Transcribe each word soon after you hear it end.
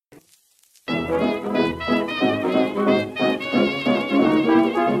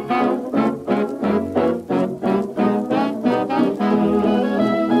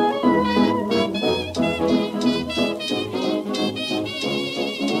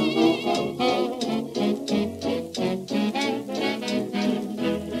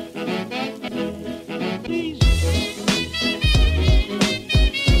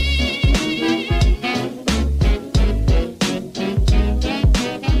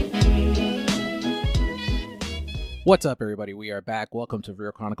What's up, everybody? We are back. Welcome to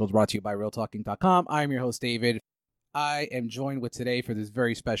Real Chronicles, brought to you by RealTalking.com. I'm your host, David. I am joined with today for this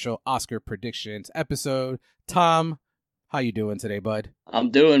very special Oscar predictions episode. Tom, how you doing today, bud?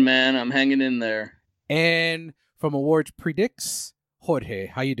 I'm doing, man. I'm hanging in there. And from Awards Predicts, Jorge,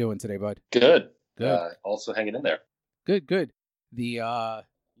 how you doing today, bud? Good. Good. Also hanging in there. Good. The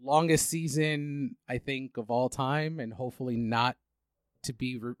longest season, I think, of all time, and hopefully not to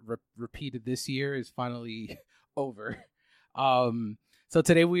be repeated this year, is finally over. So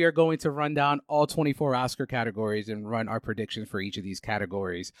today we are going to run down all 24 Oscar categories and run our predictions for each of these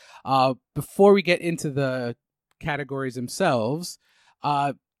categories. Before we get into the categories themselves,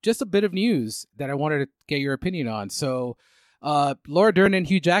 just a bit of news that I wanted to get your opinion on. So Laura Dern and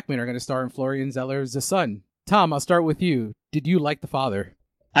Hugh Jackman are going to star in Florian Zeller's The Son. Tom, I'll start with you. Did you like The Father?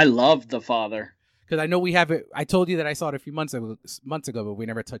 I loved The Father. Because I know we have it. I told you that I saw it a few months ago, but we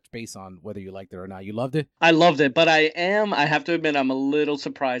never touched base on whether you liked it or not. You loved it? I loved it, but I have to admit, I'm a little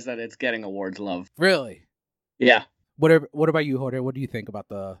surprised that it's getting awards love. Really? Yeah. What about you, Jorge? What do you think about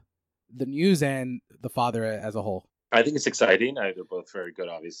the news and The Father as a whole? I think it's exciting. They're both very good,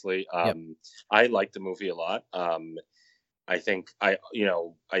 obviously. Yep. I like the movie a lot. I think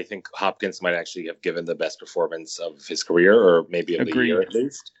Hopkins might actually have given the best performance of his career, or maybe of the year at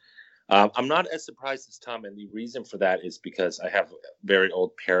least. I'm not as surprised as Tom, and the reason for that is because I have very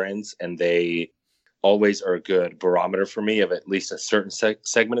old parents, and they always are a good barometer for me of at least a certain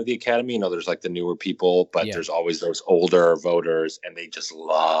segment of the Academy. You know, there's like the newer people, but there's always those older voters, and they just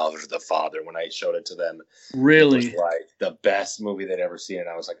loved The Father. When I showed it to them, really, it was like the best movie they'd ever seen, and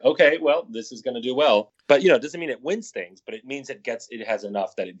I was like, okay, well, this is going to do well. But it doesn't mean it wins things, but it means it has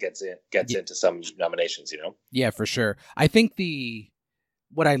enough that it gets into some nominations. Yeah, for sure. I think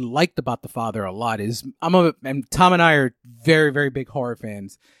what I liked about The Father a lot is and Tom and I are very, very big horror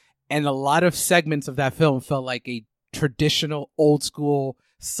fans, and a lot of segments of that film felt like a traditional, old school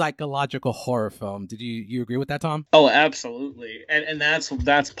psychological horror film. Did you agree with that, Tom? Oh, absolutely, and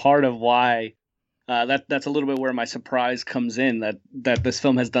that's part of why that's a little bit where my surprise comes in that this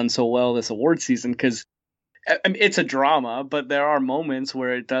film has done so well this award season, because I mean, it's a drama, but there are moments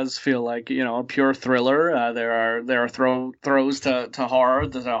where it does feel like, a pure thriller. There are throws to horror,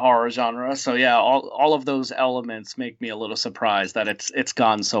 the horror genre. So yeah, all of those elements make me a little surprised that it's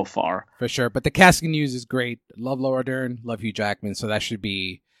gone so far. For sure, but the casting news is great. Love Laura Dern, love Hugh Jackman, so that should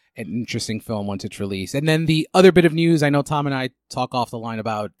be an interesting film once it's released. And then the other bit of news, I know Tom and I talk off the line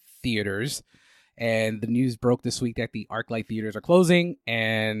about theaters, and the news broke this week that the ArcLight theaters are closing.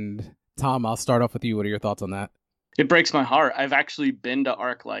 And Tom, I'll start off with you. What are your thoughts on that? It breaks my heart. I've actually been to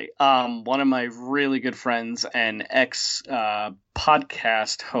ArcLight. One of my really good friends and ex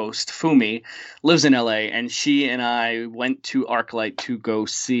podcast host, Fumi, lives in LA, and she and I went to ArcLight to go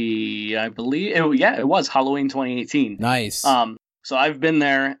see, I believe, it was Halloween 2018. Nice. So I've been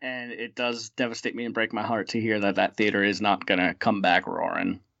there, and it does devastate me and break my heart to hear that theater is not going to come back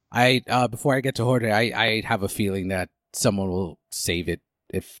roaring. Before I get to Jorge, I have a feeling that someone will save it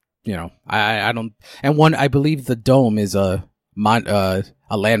if. I don't, and I believe the Dome is a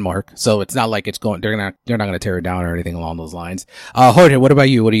landmark, so it's not like it's going. They're not going to tear it down or anything along those lines. Jorge, what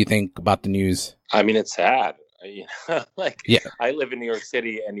about you? What do you think about the news? I mean, it's sad. I live in New York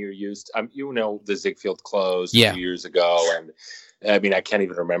City, and you're used. The Ziegfeld closed a few years ago, and I mean, I can't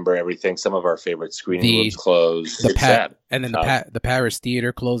even remember everything. Some of our favorite screening rooms closed. It's sad. And then the Paris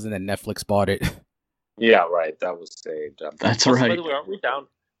Theater closed, and then Netflix bought it. Yeah, right. That was saved. That's right. By the way, aren't we down?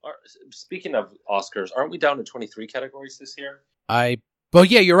 Speaking of Oscars, aren't we down to 23 categories this year? Well,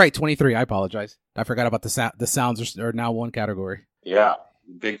 yeah, you're right. 23. I apologize. I forgot about the sounds are now one category. Yeah,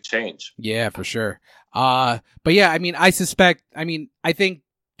 big change. Yeah, for sure. But yeah, I mean, I think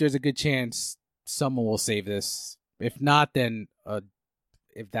there's a good chance someone will save this. If not, then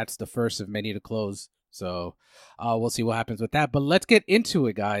if that's the first of many to close. So we'll see what happens with that. But let's get into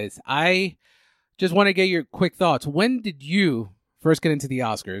it, guys. I just want to get your quick thoughts. When did you first get into the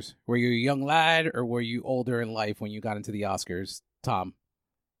Oscars? Were you a young lad, or were you older in life when you got into the Oscars, Tom?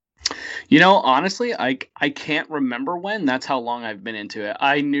 Honestly, I can't remember when. That's how long I've been into it.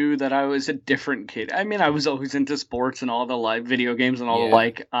 I knew that I was a different kid. I mean, I was always into sports and all the like video games and all the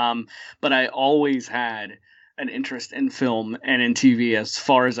like. But I always had an interest in film and in TV as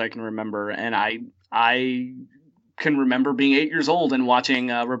far as I can remember. And I can remember being 8 years old and watching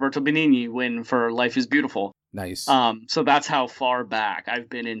Roberto Benigni win for Life is Beautiful. Nice. So that's how far back I've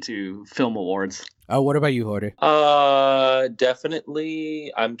been into film awards. What about you, Jorge?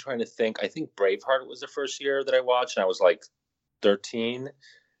 Definitely. I'm trying to think. I think Braveheart was the first year that I watched, and I was like 13.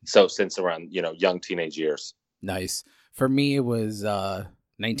 So since around, young teenage years. Nice. For me, it was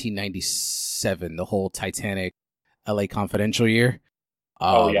 1997, the whole Titanic LA Confidential year.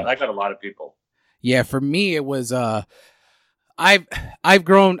 Yeah, that got a lot of people. Yeah, for me, it was I've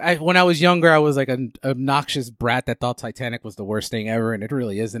grown. When I was younger, I was like an obnoxious brat that thought Titanic was the worst thing ever, and it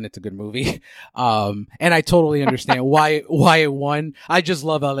really isn't. It's a good movie. And I totally understand why it won. I just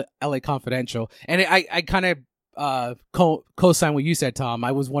love LA Confidential, and I kind of co-sign what you said, Tom.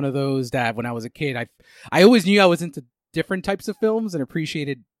 I was one of those that when I was a kid, I always knew I was into different types of films and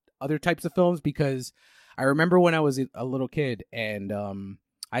appreciated other types of films, because I remember when I was a little kid and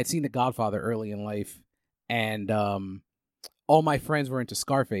I'd seen The Godfather early in life, and all my friends were into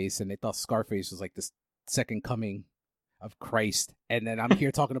Scarface, and they thought Scarface was like the second coming of Christ. And then I'm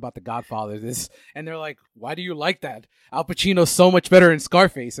here talking about The Godfather, and they're like, "Why do you like that? Al Pacino's so much better in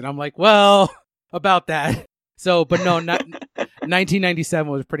Scarface." And I'm like, "Well, about that." So, but no,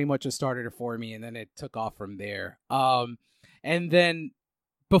 1997 was pretty much a starter for me, and then it took off from there. And then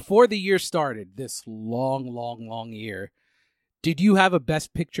before the year started, this long year, did you have a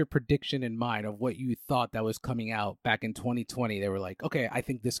Best Picture prediction in mind of what you thought that was coming out back in 2020? They were like, okay, I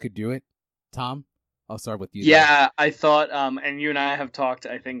think this could do it. Tom, I'll start with you. Yeah, I thought, and you and I have talked,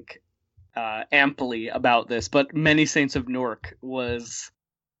 I think, amply about this, but Many Saints of Newark was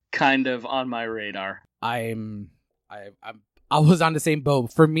kind of on my radar. I was on the same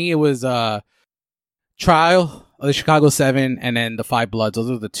boat. For me, it was Trial of the Chicago 7 and then The Five Bloods.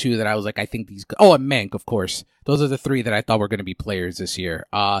 Those are the two that I was like, I think these... Oh, and Mank, of course. Those are the three that I thought were going to be players this year.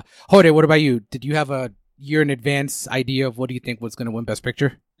 Jorge, what about you? Did you have a year in advance idea of what do you think was going to win Best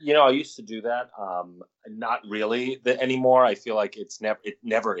Picture? I used to do that. Not really anymore. I feel like it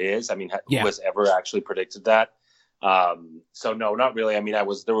never is. I mean, who has ever actually predicted that? So no, not really. I mean,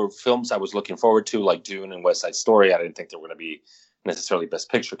 there were films I was looking forward to, like Dune and West Side Story. I didn't think they were going to be necessarily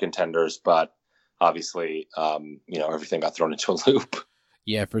Best Picture contenders, but obviously, everything got thrown into a loop.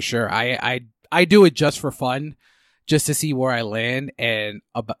 Yeah, for sure. I do it just for fun, just to see where I land. And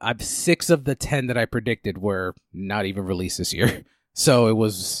 6 of the 10 that I predicted were not even released this year. So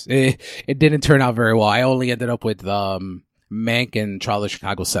it didn't turn out very well. I only ended up with Mank and Trial of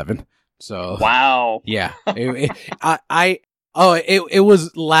Chicago 7. So wow. Yeah. It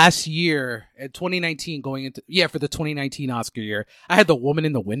was last year in 2019 going into for the 2019 Oscar year. I had The Woman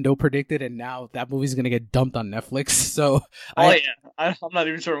in the Window predicted, and now that movie's gonna get dumped on Netflix. So I'm not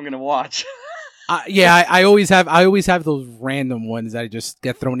even sure I'm gonna watch. I always have those random ones that just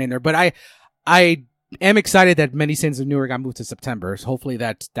get thrown in there. But I am excited that Many Saints of Newark got moved to September. So hopefully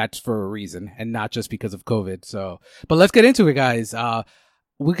that's for a reason and not just because of COVID. So, but let's get into it, guys.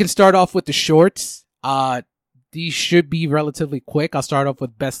 We can start off with the shorts. These should be relatively quick. I'll start off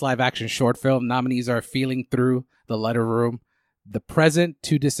with Best Live Action Short Film. Nominees are Feeling Through, The Letter Room, The Present,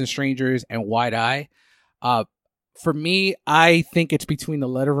 Two Distant Strangers, and Wide Eye. For me, I think it's between The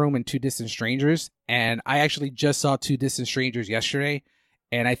Letter Room and Two Distant Strangers. And I actually just saw Two Distant Strangers yesterday.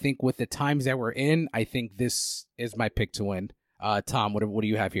 And I think with the times that we're in, I think this is my pick to win. Tom, what do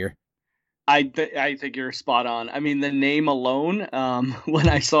you have here? I think you're spot on. I mean, the name alone, when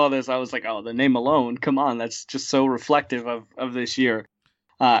I saw this, I was like, oh, the name alone, come on, that's just so reflective of this year.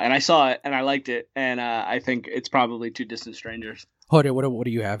 And I saw it, and I liked it, and I think it's probably Two Distant Strangers. Jorge, what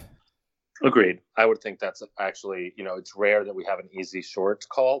do you have? Agreed. I would think that's actually, it's rare that we have an easy short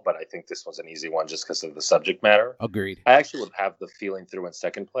call, but I think this was an easy one just because of the subject matter. Agreed. I actually would have the Feeling Through in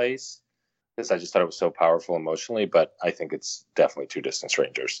second place, because I just thought it was so powerful emotionally, but I think it's definitely Two Distant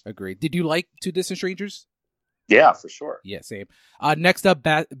Strangers. Agreed. Did you like Two Distant Strangers? Yeah, for sure. Yeah, same. Next up,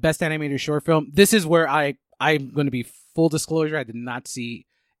 Best Animated Short Film. This is where I'm going to be full disclosure. I did not see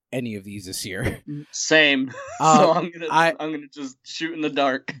any of these this year. Same. So I'm gonna just shoot in the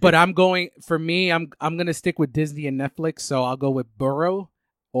dark. But I'm going to stick with Disney and Netflix. So I'll go with Burrow,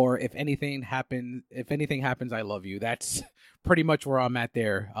 or If Anything Happens, I Love You. That's pretty much where I'm at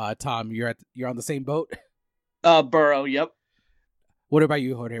there. Tom, you're on the same boat? Burrow, yep. What about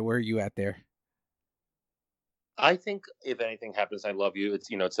you, Jorge? Where are you at there? I think If Anything Happens, I Love You. It's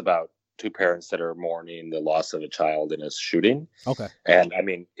it's about two parents that are mourning the loss of a child in a shooting. Okay. And I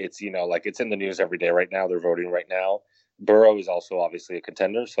mean, it's, like it's in the news every day right now. They're voting right now. Burrow is also obviously a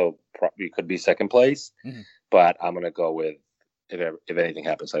contender, so probably could be second place. Mm-hmm. But I'm going to go with if anything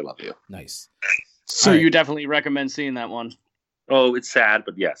happens, I love you. Nice. So you definitely recommend seeing that one? Oh, it's sad,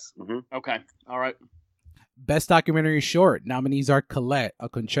 but yes. Mm-hmm. Okay. All right. Best documentary short nominees are Colette, A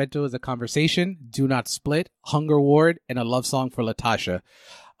Concerto is a Conversation, Do Not Split, Hunger Ward, and A Love Song for Latasha.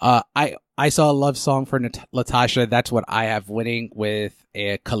 I saw A Love Song for Latasha. That's what I have winning with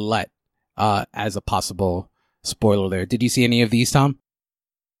a Colette as a possible spoiler there. Did you see any of these, Tom?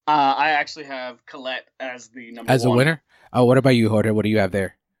 I actually have Colette as the number as one. A winner. What about you, Jorge? What do you have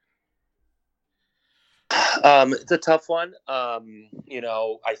there? It's a tough one. I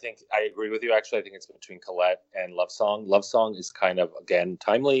think I agree with you. Actually, I think it's between Colette and Love Song. Love Song is kind of, again,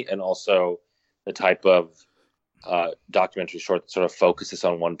 timely, and also the type of documentary short that sort of focuses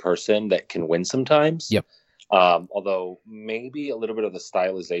on one person that can win sometimes. Yep. Although maybe a little bit of the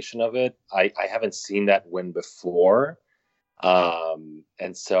stylization of it, I haven't seen that win before.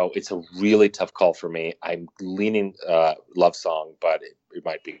 And so it's a really tough call for me. I'm leaning Love Song, but it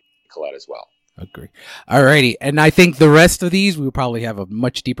might be Colette as well. Agree. Alrighty. And I think the rest of these we'll probably have a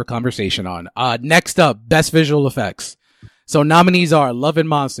much deeper conversation on. Next up, Best Visual Effects. So nominees are Love and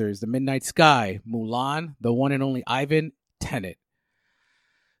Monsters, The Midnight Sky, Mulan, The One and Only Ivan, Tenet.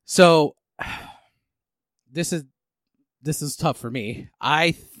 So this is tough for me.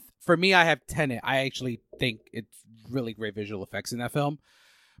 I have Tenet. I actually think it's really great visual effects in that film.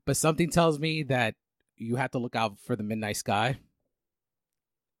 But something tells me that you have to look out for The Midnight Sky.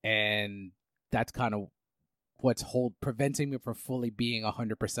 And that's kind of what's preventing me from fully being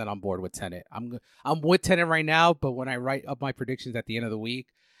 100% on board with Tenet. I'm with Tenet right now, but when I write up my predictions at the end of the week,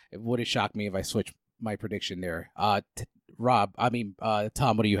 it wouldn't shock me if I switch my prediction there. Tom,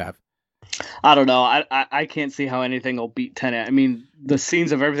 what do you have? I don't know. I can't see how anything will beat Tenet. I mean, the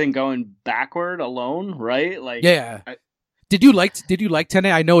scenes of everything going backward alone, right? Like, yeah. Did you like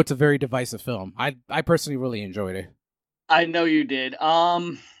Tenet? I know it's a very divisive film. I personally really enjoyed it. I know you did.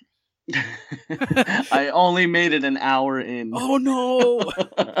 I only made it an hour in. Oh no.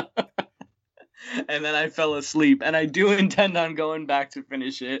 And then I fell asleep, and I do intend on going back to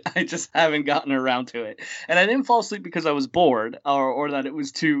finish it. I just haven't gotten around to it. And I didn't fall asleep because I was bored or that it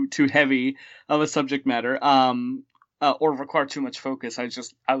was too heavy of a subject matter or required too much focus.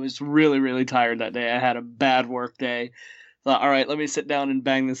 I was really, really tired that day. I had a bad work day. Thought, all right, let me sit down and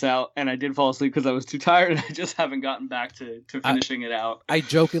bang this out. And I did fall asleep because I was too tired. I just haven't gotten back to finishing it out. I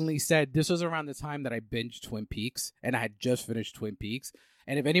jokingly said this was around the time that I binged Twin Peaks, and I had just finished Twin Peaks.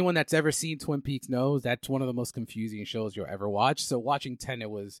 And if anyone that's ever seen Twin Peaks knows, that's one of the most confusing shows you'll ever watch. So watching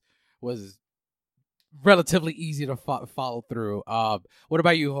Tenet was relatively easy to follow through. What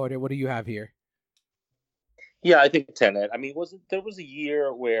about you, Jorge? What do you have here? Yeah, I think Tenet. I mean, there was a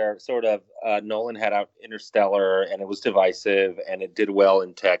year where sort of Nolan had out Interstellar, and it was divisive, and it did well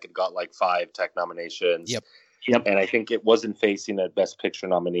in tech. It got like 5 tech nominations. Yep. And I think it wasn't facing a Best Picture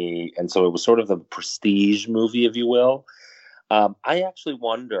nominee, and so it was sort of the prestige movie, if you will. I actually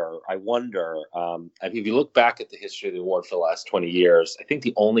wonder, if you look back at the history of the award for the last 20 years, I think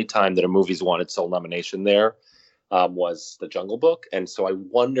the only time that a movie's won its sole nomination there was The Jungle Book. And so I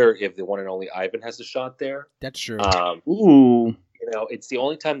wonder if The One and Only Ivan has a shot there. That's true. Ooh. It's the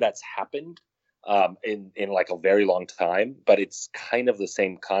only time that's happened in like a very long time, but it's kind of the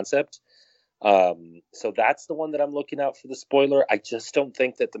same concept. So that's the one that I'm looking out for the spoiler. I just don't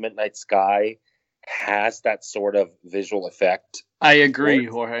think that The Midnight Sky has that sort of visual effect. I agree,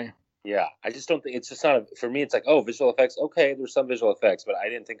 Jorge. Yeah, I just don't think it's just not for me. It's like, oh, visual effects. Okay, there's some visual effects, but I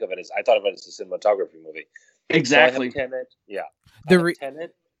didn't think of it as I thought of it as a cinematography movie. Exactly. So Tenet. Yeah. The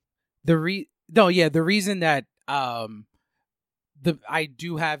reason that I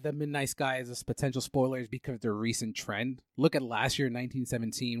do have The Midnight Sky as a potential spoiler is because of the recent trend. Look at last year,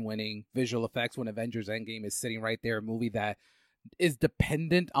 1917, winning visual effects when Avengers Endgame is sitting right there, a movie that is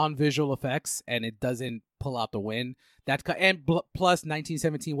dependent on visual effects and it doesn't pull out the win. Plus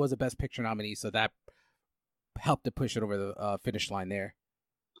 1917 was a Best Picture nominee, so that helped to push it over the finish line there.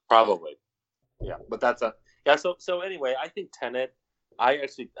 Probably, yeah. But So anyway, I think Tenet. I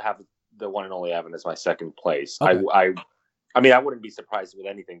actually have The One and Only Ivan as my second place. Okay. I mean, I wouldn't be surprised with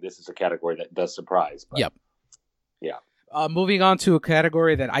anything. This is a category that does surprise. But, yep. Yeah. Moving on to a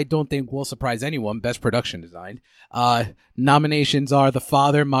category that I don't think will surprise anyone, Best Production Design. Nominations are The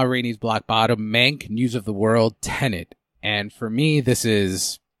Father, Ma Rainey's Black Bottom, Mank, News of the World, Tenet. And for me, this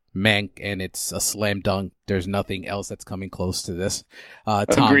is Mank, and it's a slam dunk. There's nothing else that's coming close to this. Tom,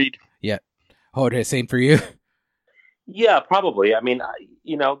 agreed. Yeah. Jorge, same for you? Yeah, probably. I mean,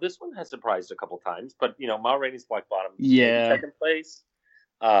 this one has surprised a couple times, but Ma Rainey's Black Bottom, second place.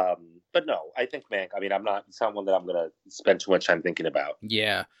 But no, I think Mank. I mean, it's not one that I'm gonna spend too much time thinking about.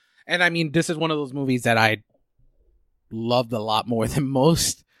 Yeah, and I mean, this is one of those movies that I loved a lot more than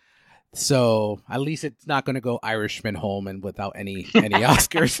most. So at least it's not going to go Irishman home and without any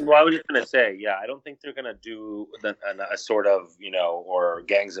Oscars. Well, I was just going to say, I don't think they're going to do a sort of or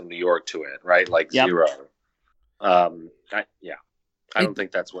Gangs of New York to it, right? Like Zero. I don't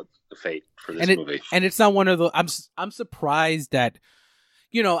think that's what the fate for this movie. And it's not one of the. I'm surprised that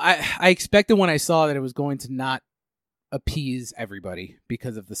I expected when I saw that it was going to not appease everybody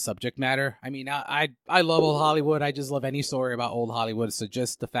because of the subject matter. I mean, I love old Hollywood. I just love any story about old Hollywood. So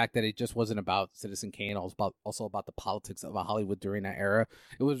just the fact that it just wasn't about Citizen Kane, it was also about the politics of Hollywood during that era.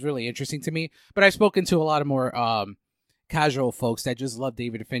 It was really interesting to me. But I've spoken to a lot of more casual folks that just love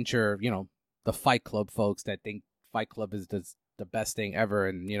David Fincher. The Fight Club folks that think Fight Club is the best thing ever,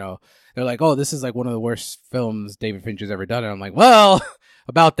 and they're like, oh, this is like one of the worst films David Fincher's ever done. And I'm like, well,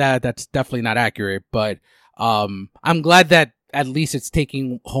 about that's definitely not accurate, but I'm glad that at least it's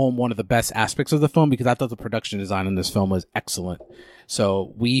taking home one of the best aspects of the film, because I thought the production design in this film was excellent.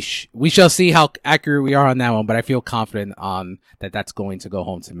 So we shall see how accurate we are on that one, but I feel confident on that's going to go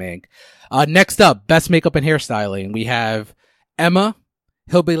home to Mank. Next up, best makeup and hairstyling. We have Emma,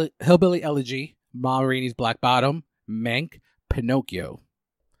 Hillbilly Elegy, Ma Rainey's Black Bottom, Mank, Pinocchio.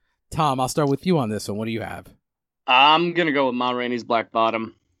 Tom, I'll start with you on this one. What do you have? I'm gonna go with Ma Rainey's Black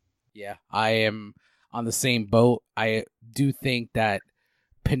Bottom. Yeah, I am on the same boat. I do think that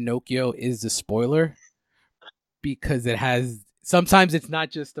Pinocchio is the spoiler, because it has, sometimes it's not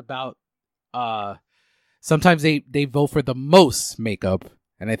just about, sometimes they vote for the most makeup,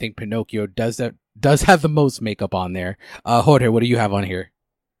 and I think Pinocchio does have the most makeup on there. Jorge, what do you have on here?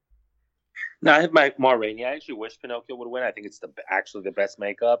 No, I have Ma Rainey. I actually wish Pinocchio would win. I think it's actually the best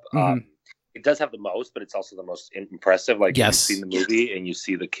makeup. Mm-hmm. It does have the most, but it's also the most impressive. Like, yes. You've seen the movie and you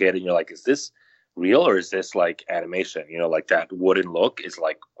see the kid and you're like, is this real or is this like animation? Like that wooden look is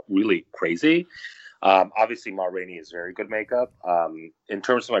like really crazy. Obviously Ma Rainey is very good makeup. In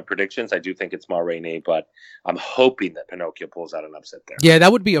terms of my predictions, I do think it's Ma Rainey, but I'm hoping that Pinocchio pulls out an upset there. Yeah,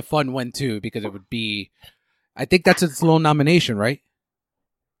 that would be a fun one too, because it would be, I think that's its lone nomination, right?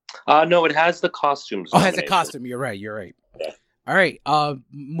 No, it has the costumes. Oh, it has a costume. You're right. Yeah. All right.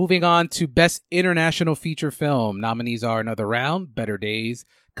 Moving on to Best International Feature Film. Nominees are Another Round, Better Days,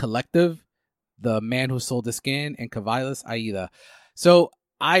 Collective, The Man Who Sold the Skin, and Cavallos Aida. So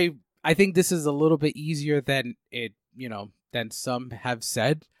I think this is a little bit easier than than some have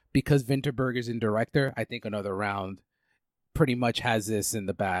said, because Vinterberg is in director. I think Another Round pretty much has this in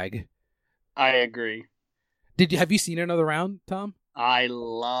the bag. I agree. Have you seen Another Round, Tom? I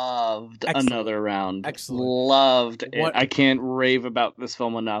loved Another Round. Excellent. Loved it. I can't rave about this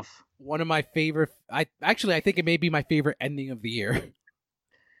film enough. One of my favorite. I think it may be my favorite ending of the year.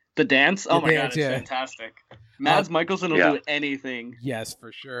 The dance? Oh my god, it's fantastic. Mads Mikkelsen will do anything. Yes,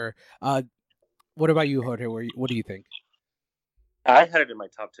 for sure. What about you, Jorge? What do you think? I had it in my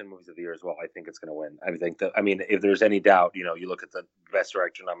top 10 movies of the year as well. I think it's going to win. If there's any doubt, you look at the Best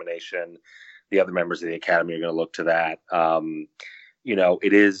Director nomination, the other members of the Academy are going to look to that.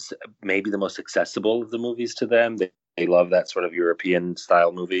 It is maybe the most accessible of the movies to them. They love that sort of European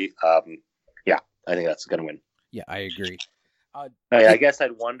style movie. I think that's going to win. Yeah, I agree. I guess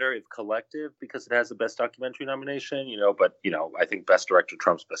I'd wonder if Collective, because it has the Best Documentary nomination, but I think Best Director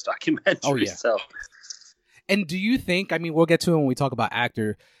trumps Best Documentary. Oh, yeah. So. And do you think, we'll get to it when we talk about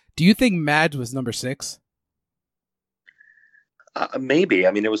actor, do you think Mads was number 6? Maybe.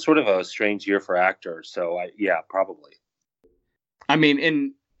 It was sort of a strange year for actors, so probably.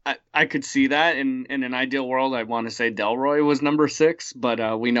 I could see that in an ideal world. I want to say Delroy was number 6,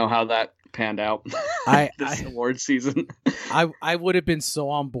 but we know how that panned out this award season. I would have been so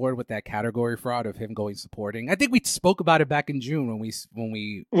on board with that category fraud of him going supporting. I think we spoke about it back in June when we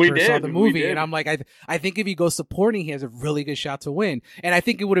first saw the movie, and I'm like, I think if he goes supporting, he has a really good shot to win. And I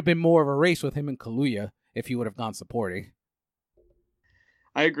think it would have been more of a race with him and Kaluuya if he would have gone supporting.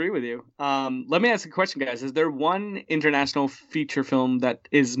 I agree with you. Let me ask a question, guys. Is there one international feature film that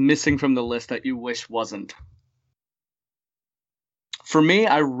is missing from the list that you wish wasn't? For me,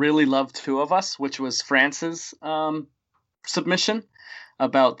 I really loved Two of Us, which was France's submission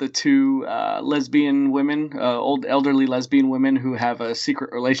about the two lesbian women, old elderly lesbian women who have a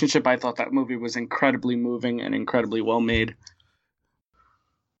secret relationship. I thought that movie was incredibly moving and incredibly well made.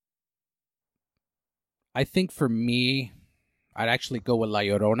 I think for me, I'd actually go with La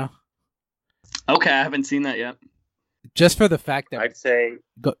Llorona. Okay, I haven't seen that yet. Just for the fact that I'd say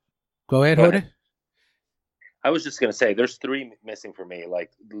go ahead, Jorge. I was just gonna say, there's three missing for me.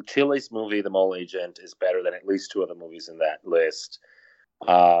 Like Chile's movie, The Mole Agent, is better than at least two of the movies in that list.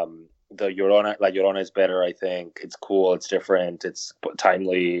 The Llorona, La Llorona is better. I think it's cool, it's different, it's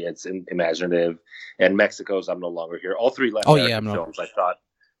timely, it's imaginative. And Mexico's I'm No Longer Here. All three Latin American films I thought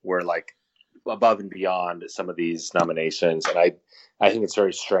were like above and beyond some of these nominations, and I think it's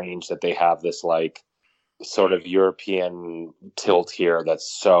very strange that they have this like sort of European tilt here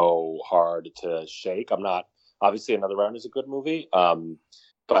that's so hard to shake. I'm not obviously Another Round is a good movie,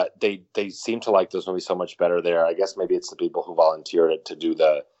 but they seem to like those movies so much better there. I guess maybe it's the people who volunteered to do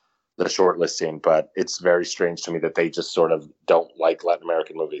the shortlisting, but it's very strange to me that they just sort of don't like Latin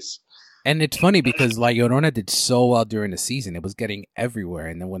American movies. And it's funny because La Llorona did so well during the season; it was getting everywhere.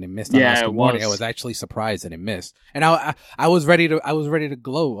 And then when it missed on Oscar morning, I was actually surprised that it missed. And I was ready to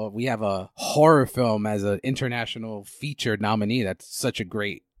glow. We have a horror film as an international feature nominee. That's such a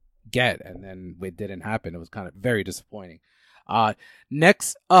great get, and then it didn't happen. It was kind of very disappointing.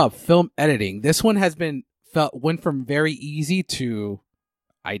 Next up, film editing. This one went from very easy to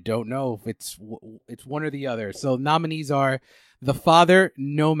I don't know if it's one or the other. So nominees are The Father,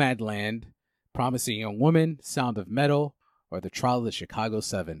 Nomadland, Promising Young Woman, Sound of Metal, or The Trial of the Chicago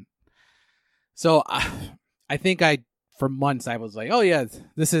 7. So I think for months I was like, oh yeah,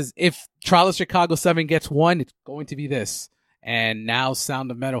 this is, if Trial of Chicago 7 gets one, it's going to be this. And now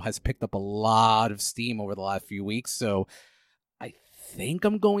Sound of Metal has picked up a lot of steam over the last few weeks. So I think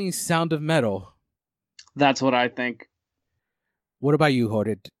I'm going Sound of Metal. That's what I think. What about you,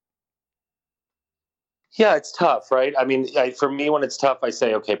 Jorge? Yeah, it's tough, right? I mean, for me, when it's tough, I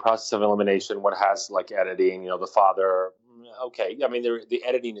say, okay, process of elimination, what has like editing, The Father, okay. I mean, the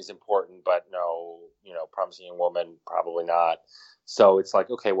editing is important, but no, Promising Young Woman, probably not. So it's like,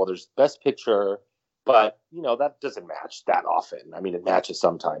 okay, well, there's Best Picture, but, that doesn't match that often. I mean, it matches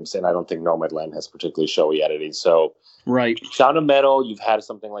sometimes, and I don't think Nomadland has particularly showy editing. So, right. Sound of Metal, you've had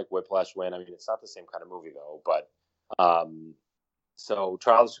something like Whiplash win. I mean, it's not the same kind of movie, though, but... So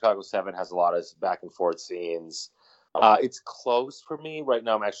Trial of Chicago 7 has a lot of back and forth scenes. It's close for me right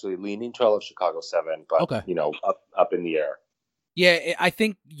now. I'm actually leaning Trial of Chicago 7, but okay. Up in the air. Yeah, I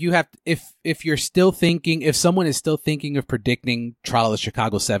think you have if you're still thinking, if someone is still thinking of predicting Trial of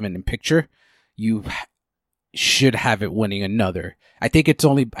Chicago 7 in picture, you should have it winning another. I think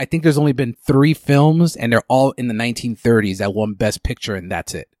there's only been 3 films, and they're all in the 1930s that won Best Picture, and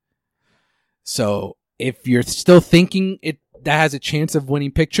that's it. So if you're still thinking that has a chance of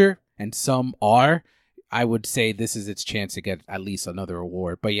winning picture, and some are, I would say this is its chance to get at least another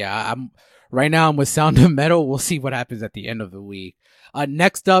award. But yeah, I'm with Sound of Metal. We'll see what happens at the end of the week.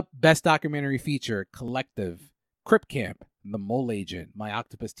 Next up, Best Documentary Feature: Collective, Crip Camp, The Mole Agent, My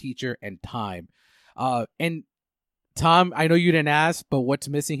Octopus Teacher, and Time. And Tom, I know you didn't ask, but what's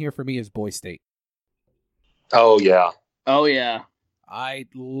missing here for me is Boy State. Oh yeah. I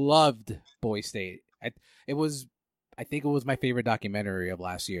loved Boy State. I think it was my favorite documentary of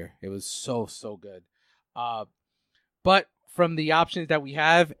last year. It was so good. But from the options that we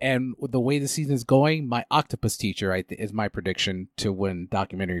have and the way the season is going, My Octopus Teacher is my prediction to win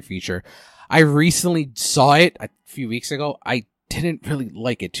documentary feature. I recently saw it a few weeks ago. I didn't really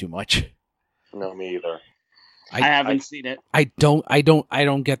like it too much. No, me either. I haven't seen it. I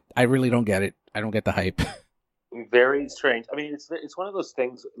really don't get it. I don't get the hype. Very strange. I mean, it's one of those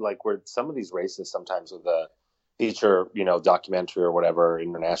things like where some of these races sometimes with the feature, documentary or whatever,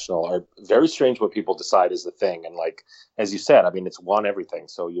 international, are very strange what people decide is the thing. And like, as you said, I mean, it's won everything.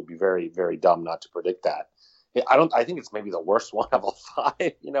 So you'd be very, very dumb not to predict that. I think it's maybe the worst one of all 5.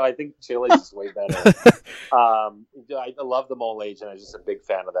 I think Chile's is way better. I love The Mole Agent. I'm just a big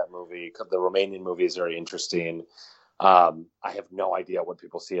fan of that movie. The Romanian movie is very interesting. I have no idea what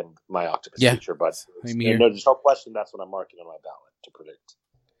people see in My Octopus Teacher, but there's no question that's what I'm marking on my ballot to predict.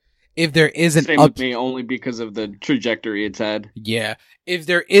 If there is an with me only because of the trajectory it's had. Yeah. If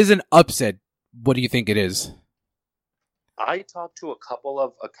there is an upset, what do you think it is? I talked to a couple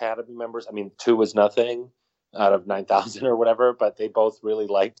of Academy members. I mean, 2 was nothing out of 9,000 or whatever, but they both really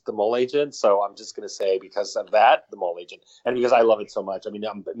liked The Mole Agent. So I'm just going to say because of that, The Mole Agent, and because I love it so much. I mean,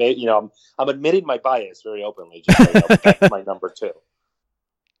 I'm admitting my bias very openly. Just so that's my number 2.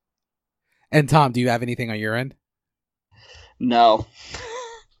 And Tom, do you have anything on your end? No.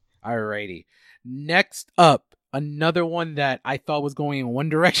 Alrighty. Next up, another one that I thought was going in one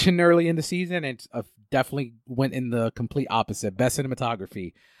direction early in the season, and definitely went in the complete opposite. Best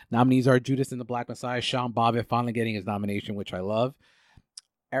Cinematography. Nominees are Judas and the Black Messiah, Sean Bobbitt finally getting his nomination, which I love.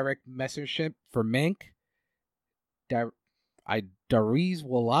 Eric Messerschmidt for Mank. Darius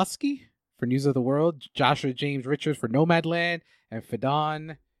Wolosky for News of the World. Joshua James Richards for Nomadland. And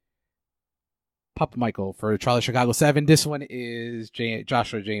Fedon Papa Michael for Charlie Chicago 7. This one is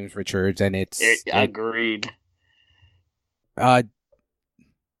Joshua James Richards, and agreed.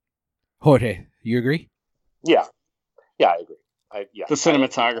 Jorge, you agree? Yeah, I agree. The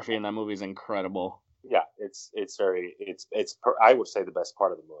cinematography in that movie is incredible. Yeah, it's I would say the best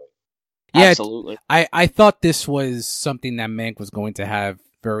part of the movie. Yeah, absolutely. I thought this was something that Mank was going to have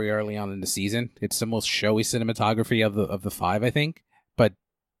very early on in the season. It's the most showy cinematography of the 5, I think. But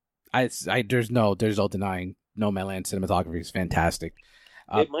there's no denying Nomadland cinematography is fantastic.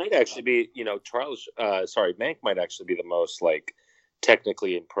 It might actually be, Mank might actually be the most like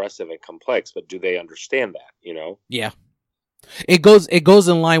technically impressive and complex, but do they understand that? Yeah, it goes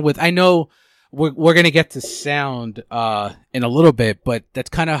in line with. I know we're gonna get to sound in a little bit, but that's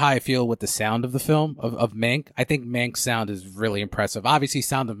kind of how I feel with the sound of the film of Mank. I think Mank's sound is really impressive. Obviously,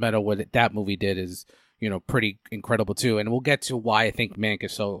 Sound of Metal, what that movie did is pretty incredible too, and we'll get to why I think Mank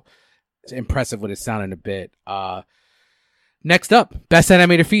is so impressive with his sound in a bit. Next up, Best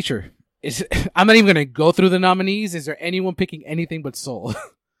Animated Feature. I'm not even going to go through the nominees. Is there anyone picking anything but Soul?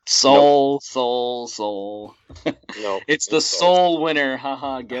 Soul. No, it's the Soul winner.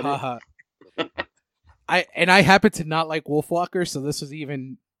 Haha, get it? I happen to not like Wolfwalker, so this was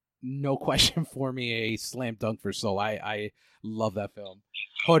even no question for me a slam dunk for Soul. I love that film.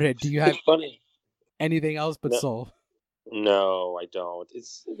 Jorge, do you have anything else but Soul? No, I don't. It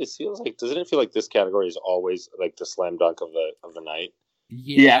feels like, doesn't it feel like this category is always like the slam dunk of the night?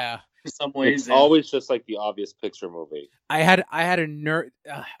 Yeah. In some ways, it's always just like the obvious picture movie. I had a nerd.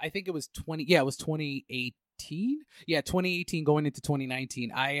 I think it was 2018. Yeah, 2018 going into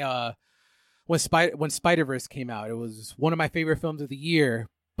 2019. When Spider-Verse came out, it was one of my favorite films of the year.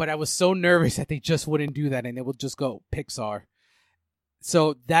 But I was so nervous that they just wouldn't do that and they would just go Pixar.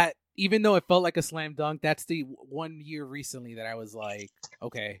 So that, even though it felt like a slam dunk, that's the 1 year recently that I was like,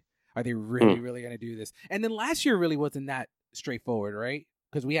 okay, are they really going to do this? And then last year really wasn't that straightforward, right?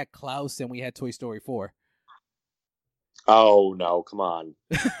 Because we had Klaus and we had Toy Story 4. Oh, no, come on.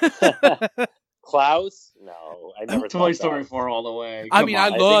 Klaus? No, I never Toy Story 4 all the way. I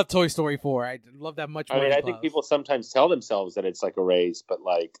love Toy Story 4. I love that much more. I think people sometimes tell themselves that it's like a race, but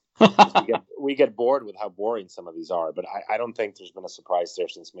like we get bored with how boring some of these are. But I don't think there's been a surprise there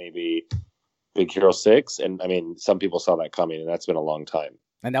since maybe Big Hero 6. And I mean, some people saw that coming, and that's been a long time.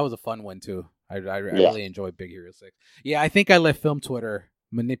 And that was a fun one, too. I really enjoyed Big Hero 6. Yeah, I think I let Film Twitter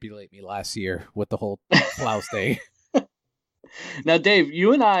manipulate me last year with the whole Klaus thing. Now, Dave,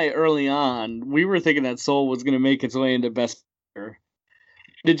 you and I early on, we were thinking that Soul was going to make its way into Best Picture.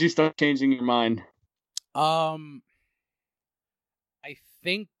 Did you start changing your mind? I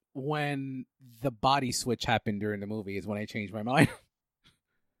think when the body switch happened during the movie is when I changed my mind.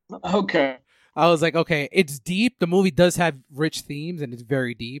 Okay. I was like, okay, it's deep. The movie does have rich themes and it's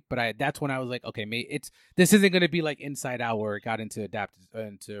very deep, but that's when I was like, okay, this isn't going to be like Inside Out where it got into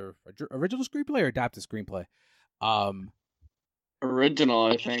original screenplay or adapted screenplay. Original,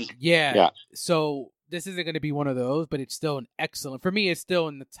 I think. Yeah. So this isn't going to be one of those, but it's still for me, it's still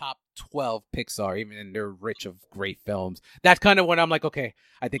in the top 12 Pixar, even and they're rich of great films. That's kind of when I'm like, okay,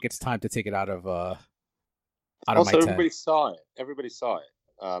 I think it's time to take it out of my 10. Everybody saw it.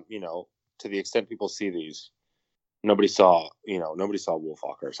 To the extent people see these, nobody saw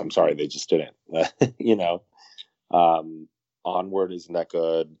Wolfwalkers. I'm sorry, they just didn't. Onward isn't that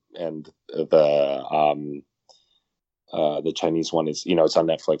good, and the Chinese one is, it's on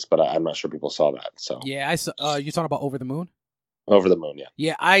Netflix, but I'm not sure people saw that. So yeah, I saw. You talking about Over the Moon? Over the Moon, yeah.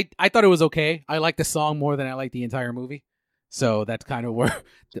 Yeah, I thought it was okay. I like the song more than I like the entire movie, so that's kind of what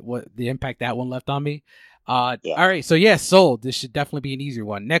the impact that one left on me. All right, so yeah, Soul. This should definitely be an easier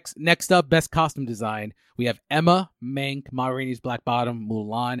one. Next up, Best Costume Design. We have Emma, Mank, Ma Rainey's Black Bottom,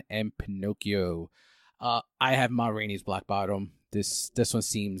 Mulan, and Pinocchio. I have Ma Rainey's Black Bottom. This one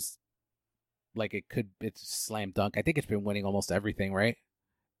seems like it's a slam dunk. I think it's been winning almost everything, right?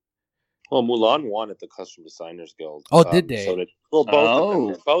 Well, Mulan won at the Costume Designers Guild. Oh, did they? Both of them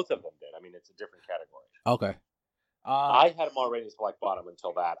did. I mean, it's a different category. Okay. I had Ma Rainey's Black Bottom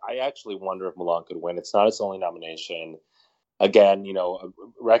until that. I actually wonder if Mulan could win. It's not its only nomination. Again, a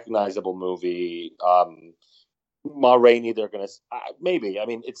recognizable movie. Ma Rainey, they're going to maybe. I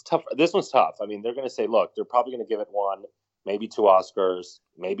mean, it's tough. This one's tough. I mean, they're going to say, look, they're probably going to give it 1, maybe 2 Oscars,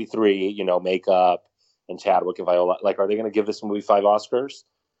 maybe 3. Makeup and Chadwick and Viola. Like, are they going to give this movie 5 Oscars?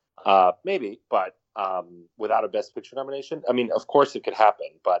 Maybe, but without a Best Picture nomination, I mean, of course it could happen,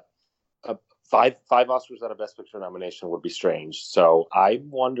 but. 5 Oscars without a Best Picture nomination would be strange. So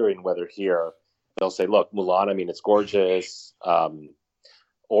I'm wondering whether here they'll say, look, Mulan, I mean, it's gorgeous.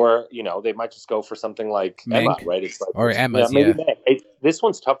 Or, they might just go for something like Mank. Emma, right? It's like, or Emma, maybe Mank. this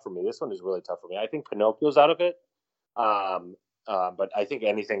one's tough for me. This one is really tough for me. I think Pinocchio's out of it. But I think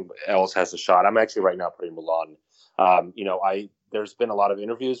anything else has a shot. I'm actually right now putting Mulan. There's been a lot of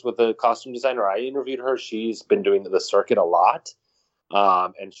interviews with the costume designer. I interviewed her. She's been doing the circuit a lot.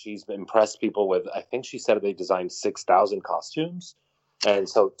 And she's impressed people with, I think she said they designed 6,000 costumes. And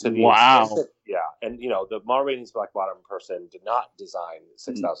so to the extent that, and the Ma Rainey's Black Bottom person did not design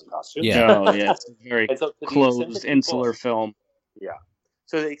 6,000 costumes. It's a very closed, insular film. Yeah.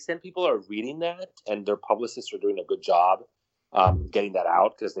 So to the extent people are reading that and their publicists are doing a good job getting that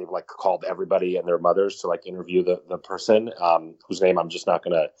out, because they've called everybody and their mothers to interview the person whose name I'm just not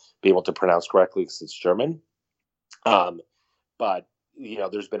going to be able to pronounce correctly because it's German. But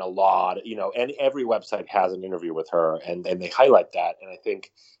there's been a lot, and every website has an interview with her, and they highlight that. And I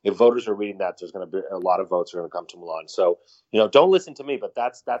think if voters are reading that, there's going to be a lot of votes are going to come to Mulan. So, don't listen to me, but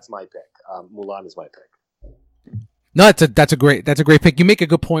that's my pick. Mulan is my pick. No, that's a great pick. You make a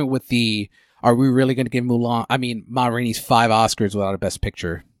good point with are we really going to give Ma Rainey's 5 Oscars without a Best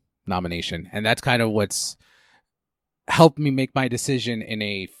Picture nomination? And that's kind of what's helped me make my decision in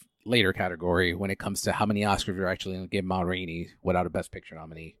a later category when it comes to how many Oscars you're actually going to give Ma Rainey without a Best Picture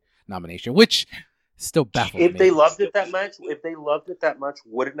nomination, which still baffles me. If they loved it that much,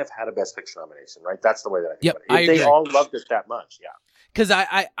 wouldn't have had a Best Picture nomination, right? That's the way that I think about it. If they all loved it that much, yeah. Because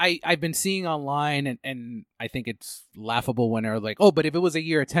I've been seeing online, and I think it's laughable when they're like, oh, but if it was a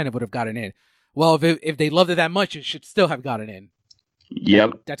year of 10, it would have gotten in. Well, if they loved it that much, it should still have gotten in.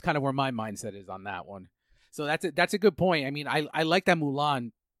 Yep. That's kind of where my mindset is on that one. So that's a good point. I mean, I like that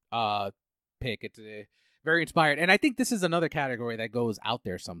Mulan pick. It's very inspired. And I think this is another category that goes out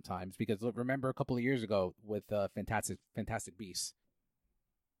there sometimes, because remember a couple of years ago with Fantastic Beasts.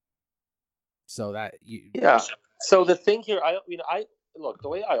 So that So the thing here, look, the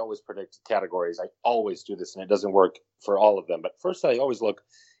way I always predict categories, I always do this, and it doesn't work for all of them. But first, I always look,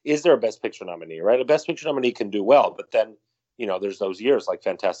 is there a Best Picture nominee, right? A Best Picture nominee can do well, but then, there's those years like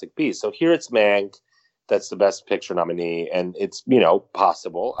Fantastic Beasts. So here it's Mank, that's the Best Picture nominee, and it's,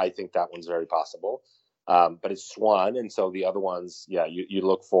 possible. I think that one's very possible. But it's Swan, and so the other ones, you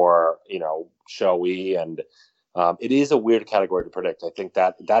look for, showy, and it is a weird category to predict. I think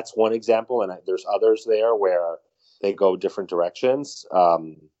that's one example, and there's others there where they go different directions.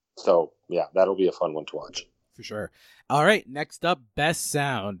 So that'll be a fun one to watch. For sure. All right, next up, Best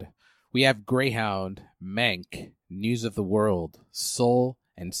Sound. We have Greyhound, Mank, News of the World, Soul,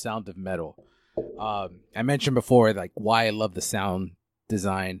 and Sound of Metal. I mentioned before, why I love the sound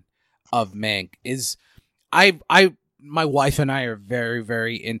design of Mank is my wife and I are very,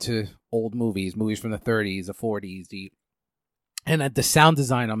 very into old movies from the 30s, the 40s, and the sound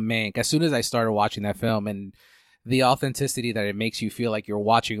design on Mank. As soon as I started watching that film, and the authenticity that it makes you feel like you're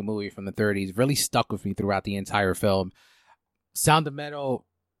watching a movie from the 30s really stuck with me throughout the entire film. Sound of Metal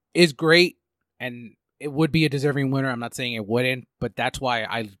is great, and it would be a deserving winner. I'm not saying it wouldn't, but that's why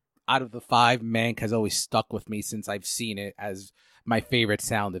out of the 5, Mank has always stuck with me since I've seen it as my favorite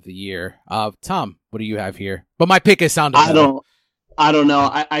sound of the year. Tom, what do you have here? But my pick is Sound of Metal. I don't know.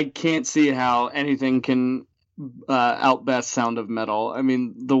 I can't see how anything can outbest Sound of Metal. I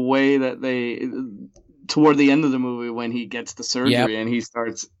mean, the way that they, toward the end of the movie when he gets the surgery and he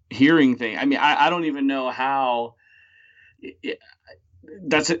starts hearing things. I mean, I don't even know how.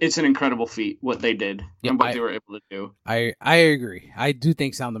 It's an incredible feat what they did and what they were able to do. I agree. I do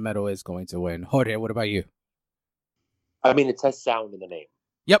think Sound of Metal is going to win. Jorge, what about you? I mean, it says sound in the name.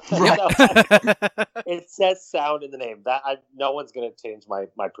 Yep. It says sound in the name. No one's going to change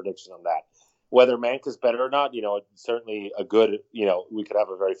my prediction on that. Whether Mank is better or not, it's certainly a good, we could have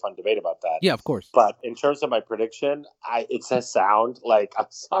a very fun debate about that. Yeah, of course. But in terms of my prediction, it says sound. I'm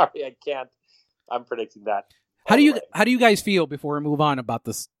sorry, I can't. I'm predicting that. How do you guys feel before we move on about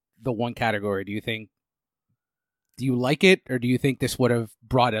the one category? Do you like it, or do you think this would have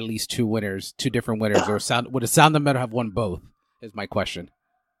brought at least 2 different winners, or would a Sound of Metal have won both? Is my question.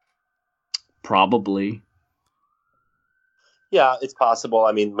 Probably. Yeah, it's possible.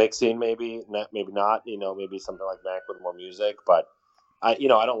 I mean, mixing maybe not. Maybe something like Mank with more music. But I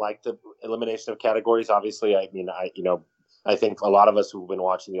don't like the elimination of categories. Obviously, I think a lot of us who've been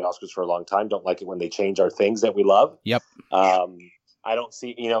watching the Oscars for a long time don't like it when they change our things that we love. Yep. I don't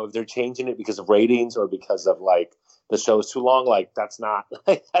see, if they're changing it because of ratings or because of the show's too long, that's not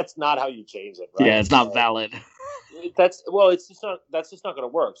how you change it. Right? Yeah, it's not valid. That's just not going to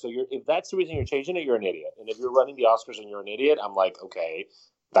work. So if that's the reason you're changing it, you're an idiot. And if you're running the Oscars and you're an idiot, I'm like, okay,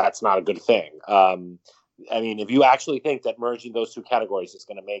 that's not a good thing. I mean, if you actually think that merging those 2 categories is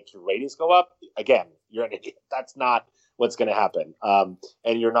going to make your ratings go up, again, you're an idiot. That's not what's going to happen.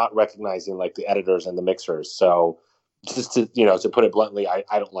 And you're not recognizing the editors and the mixers. So just to put it bluntly, I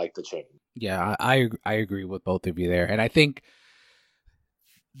don't like the change. Yeah, I agree with both of you there, and I think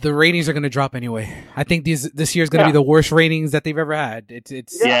the ratings are going to drop anyway. I think this year is going to be the worst ratings that they've ever had. It's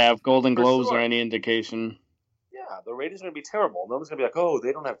if Golden Globes are any indication. Yeah, the ratings are going to be terrible. No one's going to be like, oh,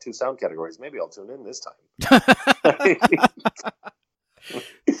 they don't have 2 sound categories. Maybe I'll tune in this time.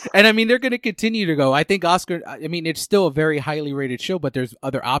 And I mean, they're going to continue to go. I think it's still a very highly rated show, but there's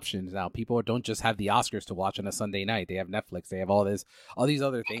other options now. People don't just have the Oscars to watch on a Sunday night. They have Netflix. They have all these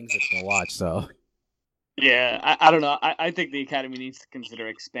other things that you can watch. So, yeah, I don't know. I think the Academy needs to consider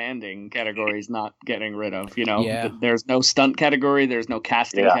expanding categories, not getting rid of. There's no stunt category. There's no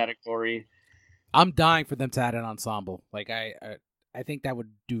casting category. I'm dying for them to add an ensemble. Like I think that would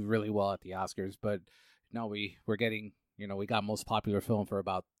do really well at the Oscars. But no, we're getting. We got most popular film for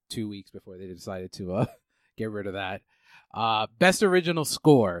about 2 weeks before they decided to get rid of that. Best original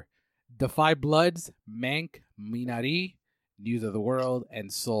score: Da 5 Bloods, Mank, Minari, News of the World,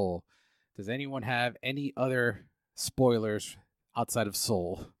 and Soul. Does anyone have any other spoilers outside of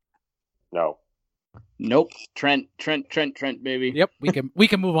Soul? No. Nope. Trent, baby. Yep. We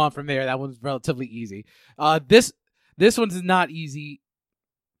can move on from there. That one's relatively easy. This one's not easy.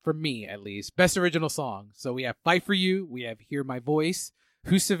 For me, at least. Best original song. So we have Fight For You, we have Hear My Voice,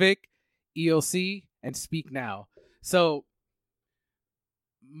 Husavik, ELC, and Speak Now. So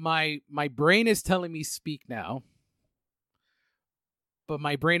my brain is telling me Speak Now, but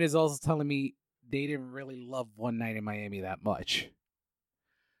my brain is also telling me they didn't really love One Night in Miami that much.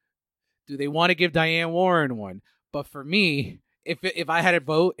 Do they want to give Diane Warren one? But for me, if I had a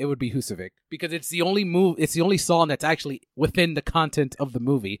vote, it would be Husavik, because it's the only song that's actually within the content of the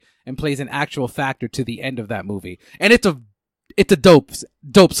movie and plays an actual factor to the end of that movie. And it's a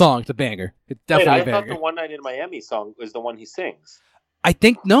dope song. It's a banger. It's definitely a banger. I thought the One Night in Miami song was the one he sings. I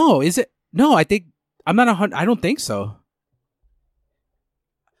think no. Is it? No, I think I'm not 100. I don't think so.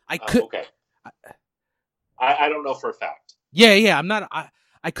 I could. Okay. I don't know for a fact. Yeah. I'm not.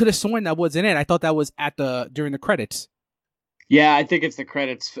 I could have sworn that wasn't it. I thought that was during the credits. Yeah, I think it's the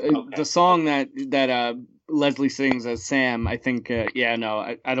credits. Okay. The song that Leslie sings as Sam, I think. I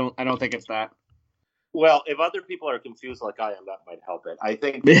don't think it's that. Well, if other people are confused like I am, that might help it. I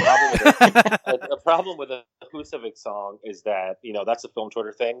think the problem with a Husavik song is that that's a film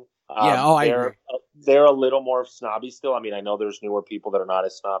Twitter thing. I agree. They're a little more snobby still. I mean, I know there's newer people that are not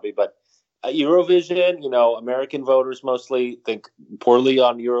as snobby, but Eurovision, American voters mostly think poorly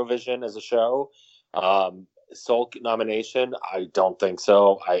on Eurovision as a show. Soul nomination, I don't think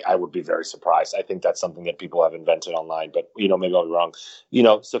so. I would be very surprised. I think that's something that people have invented online, but maybe I'll be wrong.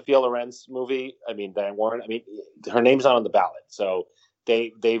 Sophia Loren's movie, Diane Warren, her name's not on the ballot, so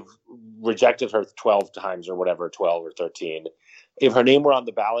they've rejected her 12 times or whatever, 12 or 13. If her name were on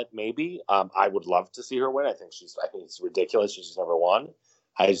the ballot, maybe I would love to see her win. I think it's ridiculous she's never won.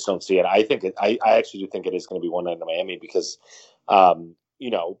 I just don't see it. I actually do think it is going to be One Night in Miami because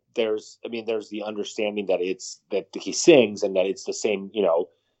there's the understanding that that he sings and that it's the same,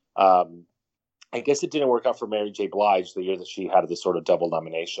 I guess it didn't work out for Mary J. Blige the year that she had this sort of double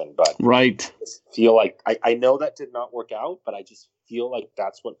nomination, but right. I just feel like I know that did not work out, but I just feel like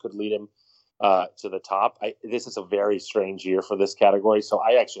that's what could lead him to the top. This is a very strange year for this category, so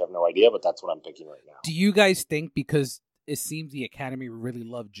I actually have no idea, but that's what I'm thinking right now. Do you guys think, because it seems the Academy really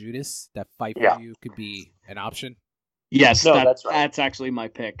loved Judas, that Fight For You could be an option? Yes, that's right. That's actually my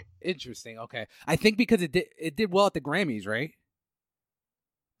pick. Interesting. Okay, I think because it did well at the Grammys, right?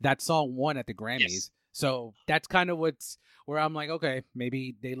 That song won at the Grammys, yes. So that's kind of where I'm like, okay,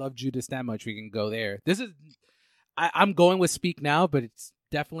 maybe they love Judas that much. We can go there. I'm going with Speak Now, but it's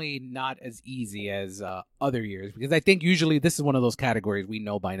definitely not as easy as other years, because I think usually this is one of those categories we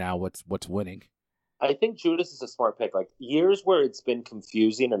know by now what's winning. I think Judas is a smart pick. Like years where it's been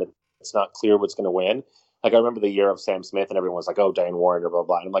confusing and it's not clear what's going to win. Like I remember the year of Sam Smith and everyone's like, oh, Diane Warren or blah,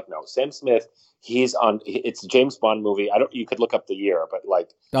 blah. And I'm like, no, Sam Smith, it's a James Bond movie. You could look up the year, but like.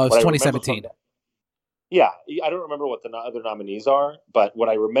 Oh, it's 2017. Yeah. I don't remember what the other nominees are, but what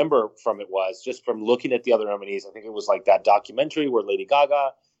I remember from it was just from looking at the other nominees, I think it was like that documentary where Lady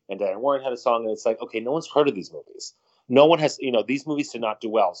Gaga and Diane Warren had a song, and it's like, okay, no one's heard of these movies. No one has, these movies did not do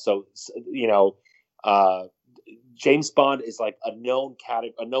well. So, James Bond is like a known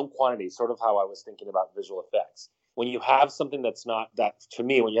quantity, sort of how I was thinking about visual effects. When you have something that's not that, to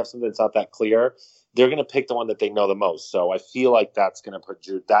me, when you have something that's not that clear, they're going to pick the one that they know the most. So I feel like that is going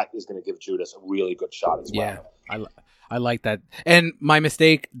to give Judas a really good shot as well. Yeah, I like that. And my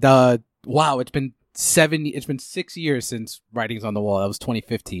mistake, it's been 6 years since Writings on the Wall. That was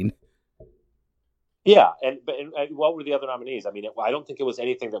 2015. Yeah, and what were the other nominees? I mean, I don't think it was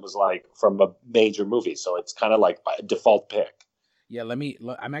anything that was like from a major movie, so it's kind of like a default pick. Yeah,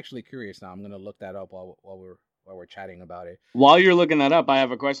 I'm actually curious now. I'm gonna look that up while we're chatting about it. While you're looking that up, I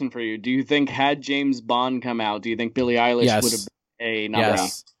have a question for you. Do you think had James Bond come out, do you think Billie Eilish would have been a nominee?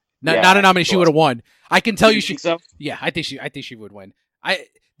 Yes. Not a nominee. She would have won. I can tell you, so. Yeah, I think she would win.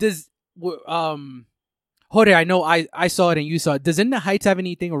 Jorge, I know I saw it and you saw it. Does In the Heights have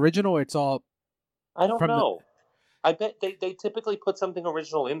anything original, or it's all? I don't know. I bet they typically put something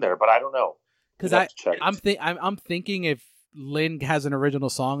original in there, but I don't know. Because I'm thinking if Lynn has an original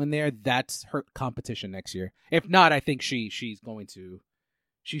song in there, that's her competition next year. If not, I think she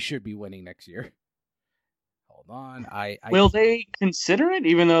should be winning next year. Hold on, will they consider it,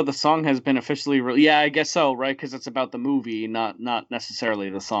 even though the song has been officially released? Yeah, I guess so, right? Because it's about the movie, not necessarily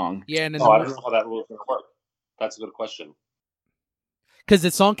the song. Yeah, and I don't know how that rule is going to work. That's a good question. Because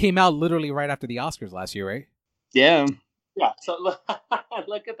the song came out literally right after the Oscars last year, right? Yeah. Yeah. So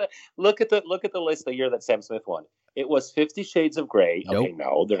look at the list the year that Sam Smith won. It was 50 Shades of Grey. Nope. Okay,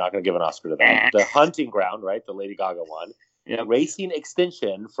 no, they're not going to give an Oscar to that. The Hunting Ground, right? The Lady Gaga one. Yep. Racing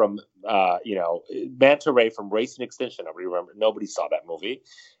Extinction from Manta Ray from Racing Extinction. I remember nobody saw that movie.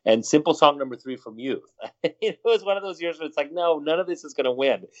 And Simple Song Number 3 from Youth. It was one of those years where it's like, no, none of this is going to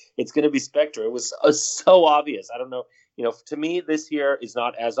win. It's going to be Spectre. It was so obvious. I don't know. To me, this year is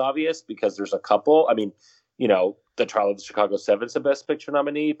not as obvious because there's a couple. I mean, The Trial of the Chicago 7 is a Best Picture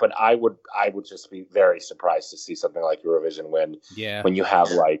nominee, but I would just be very surprised to see something like Eurovision win. Yeah. When you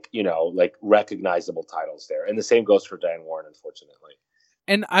have like recognizable titles there. And the same goes for Diane Warren, unfortunately.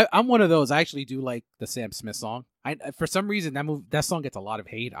 And I'm one of those. I actually do like the Sam Smith song. For some reason that song gets a lot of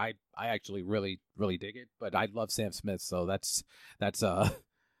hate. I actually really, really dig it, but I love Sam Smith, so that's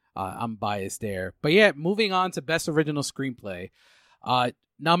I'm biased there. But yeah, moving on to Best Original Screenplay.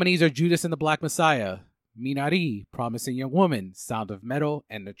 Nominees are Judas and the Black Messiah, Minari, Promising Young Woman, Sound of Metal,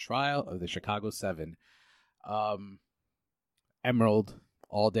 and The Trial of the Chicago 7. Emerald,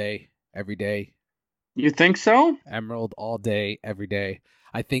 all day, every day. You think so? Emerald, all day, every day.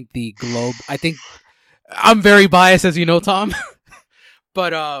 I think I'm very biased, as you know, Tom.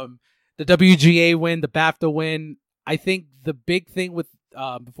 But the WGA win, the BAFTA win. I think the big thing with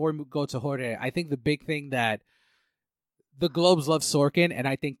before we go to Jorge, I think the big thing that the Globes love Sorkin, and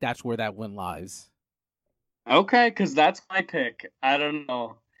I think that's where that win lies. Okay, because that's my pick. I don't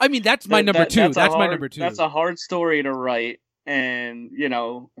know. I mean, that's my number two. That's my number two. That's a hard story to write, and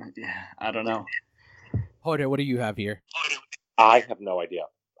I don't know. Jorge, what do you have here? I have no idea.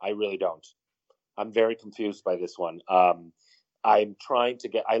 I really don't. I'm very confused by this one. I'm trying to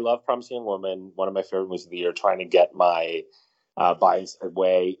get. I love Promising Young Woman, one of my favorite movies of the year. Trying to get my bias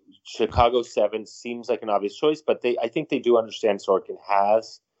away. Chicago 7 seems like an obvious choice, but I think they do understand Sorkin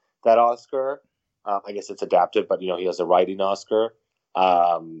has that Oscar. I guess it's adaptive, but he has a writing Oscar.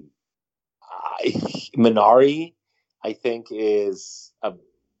 Minari, I think, is a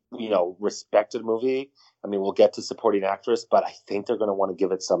respected movie. I mean, we'll get to supporting actress, but I think they're going to want to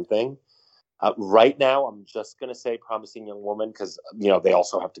give it something. Right now, I'm just going to say Promising Young Woman because they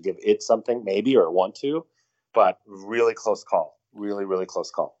also have to give it something, maybe, or want to. But really close call. Really, really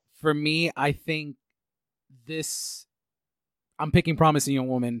close call. For me, I think I'm picking Promising Young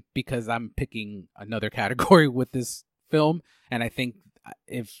Woman because I'm picking another category with this film, and I think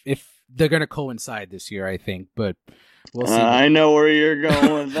if they're gonna coincide this year, I think, but we'll see. I know where you're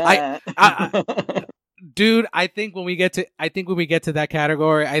going with that. Dude, I think when we get to that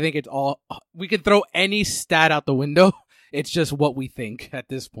category, I think it's all we can throw any stat out the window. It's just what we think at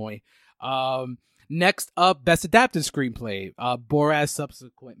this point. Next up, Best Adapted Screenplay, Borat's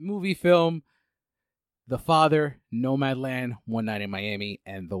subsequent movie film, The Father, Nomadland, One Night in Miami,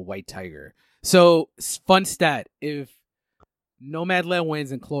 and The White Tiger. So, fun stat, if Nomadland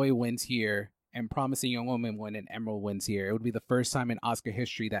wins and Chloe wins here, and Promising Young Woman win and Emerald wins here, it would be the first time in Oscar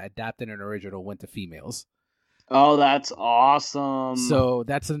history that adapted an original went to females. Oh, that's awesome. So,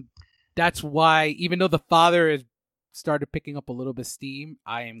 that's why, even though The Father is started picking up a little bit of steam,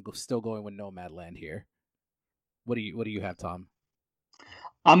 I am still going with Nomadland here. What do you have, Tom?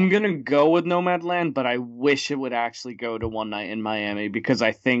 I'm gonna go with Nomadland, but I wish it would actually go to One Night in Miami because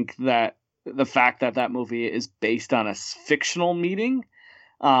I think that the fact that movie is based on a fictional meeting,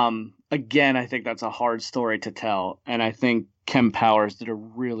 again, I think that's a hard story to tell, and I think Ken Powers did a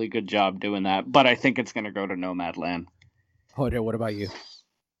really good job doing that. But I think it's gonna go to Nomadland. Jorge, what about you?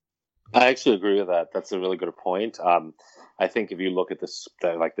 I actually agree with that. That's a really good point. I think if you look at the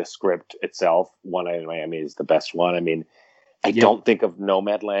script itself, One Night in Miami is the best one. I mean, I don't think of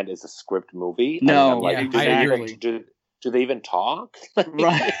Nomadland as a script movie. No, I agree. do they even talk?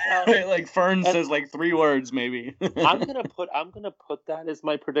 Right. Like Fern says like 3 words maybe. I'm gonna put that as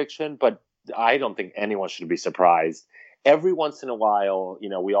my prediction, but I don't think anyone should be surprised. Every once in a while,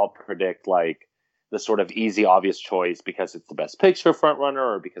 we all predict like the sort of easy, obvious choice because it's the best picture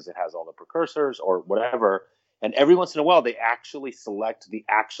frontrunner or because it has all the precursors or whatever. And every once in a while, they actually select the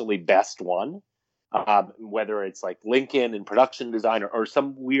actually best one, whether it's like Lincoln in production design or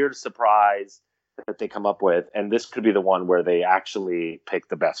some weird surprise that they come up with. And this could be the one where they actually pick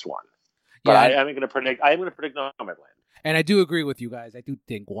the best one. But yeah, I'm going to predict Nomadland. And I do agree with you guys. I do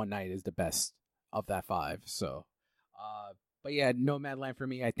think One Night is the best of that 5. So, but yeah, Nomadland for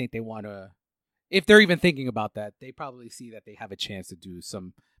me, I think they want to, if they're even thinking about that, they probably see that they have a chance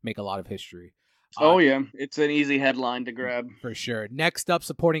to make a lot of history. Oh, yeah. It's an easy headline to grab. For sure. Next up,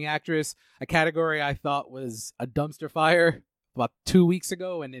 supporting actress, a category I thought was a dumpster fire about 2 weeks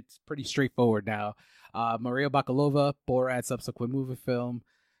ago, and it's pretty straightforward now. Maria Bakalova, Borat subsequent movie film,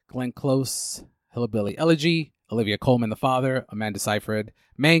 Glenn Close, Hillbilly Elegy, Olivia Colman, The Father, Amanda Seyfried,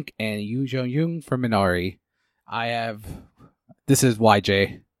 Mank, and Yoo Jung for Minari. This is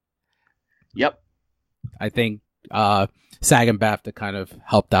YJ. Yep. I think SAG and BAFTA kind of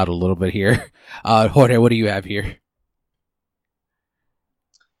helped out a little bit here. Jorge, what do you have here?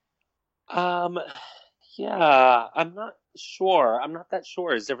 Yeah, I'm not sure. I'm not that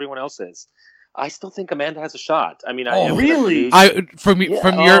sure as everyone else is. I still think Amanda has a shot. I mean, really? From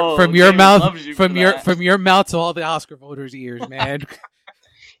your mouth to all the Oscar voters' ears, man.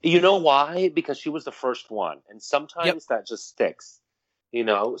 You know why? Because she was the first one, and sometimes that just sticks.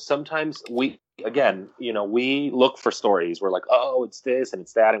 Sometimes we look for stories. We're like, oh, it's this and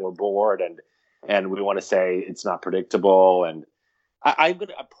it's that, and we're bored, and we want to say it's not predictable. And I'm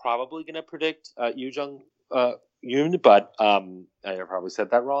probably gonna predict Yoo Jung Yoon, but I probably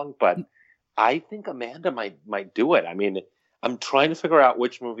said that wrong. But I think Amanda might do it. I mean, I'm trying to figure out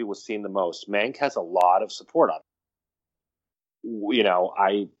which movie was seen the most. Mank has a lot of support on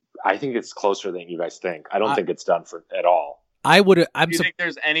it. I think it's closer than you guys think. I don't think it's done at all. Do you think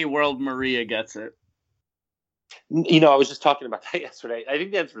there's any world Maria gets it? I was just talking about that yesterday. I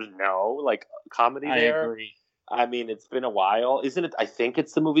think the answer is no. Like comedy there. I agree. I mean, it's been a while, isn't it? I think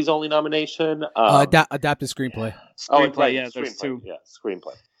it's the movie's only nomination. Adapted screenplay. Screenplay, yeah, there's 2. Yeah,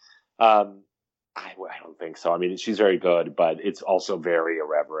 screenplay. I don't think so. I mean, she's very good, but it's also very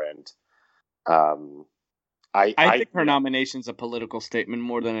irreverent. I think her nomination's a political statement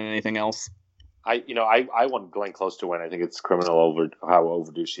more than anything else. I want Glenn Close to win. I think it's criminal how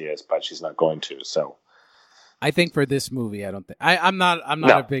overdue she is, but she's not going to. So, I think for this movie, I don't think I'm not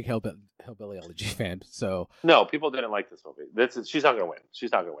a big Hillbilly Elegy fan. So no, people didn't like this movie. She's not going to win.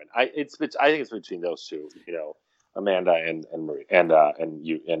 She's not going to win. I think it's between those two. Amanda and Marie and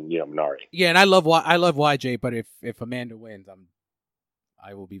Minari. Yeah, and I love YJ, but if Amanda wins,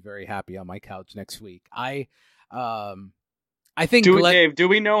 I will be very happy on my couch next week. I think Dave, do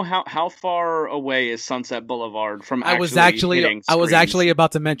we know how far away is Sunset Boulevard from I was actually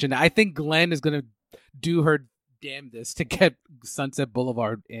about to mention that. I think Glenn is going to do her damnedest to get Sunset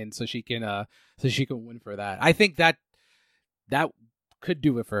Boulevard in so she can win for that. I think that could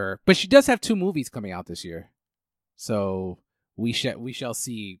do it for her. But she does have 2 movies coming out this year. So we shall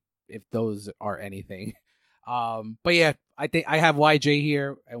see if those are anything. But yeah, I think I have YJ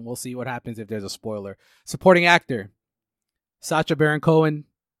here, and we'll see what happens if there's a spoiler. Supporting actor: Sacha Baron Cohen,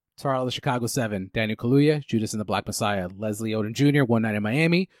 Trial of the Chicago 7, Daniel Kaluuya, Judas and the Black Messiah, Leslie Odom Jr., One Night in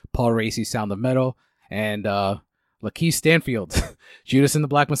Miami, Paul Raci, Sound of Metal, and Lakeith Stanfield, Judas and the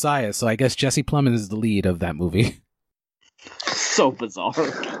Black Messiah. So I guess Jesse Plemons is the lead of that movie. So bizarre.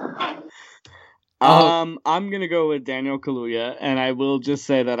 I'm gonna go with Daniel Kaluuya, and I will just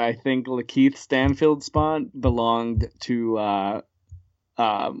say that I think Lakeith Stanfield's spot belonged to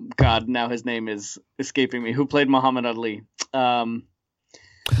God, now his name is escaping me. Who played Muhammad Ali?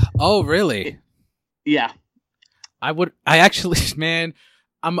 Oh, really? Yeah. I actually, man,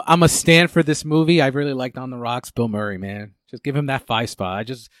 I'm a stand for this movie. I really liked On the Rocks, Bill Murray, man. Just give him that 5 spot. I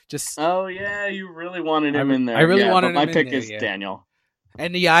just. Oh yeah, you really wanted him in there. I really wanted him in there. My pick is Daniel.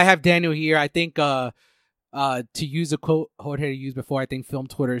 And yeah, I have Daniel here. I think to use a quote Jorge used before, I think film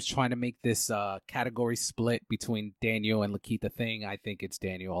Twitter is trying to make this category split between Daniel and Lakeith a thing. I think it's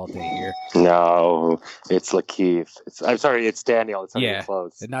Daniel all day here. No, it's Lakeith. I'm sorry, it's Daniel. It's not even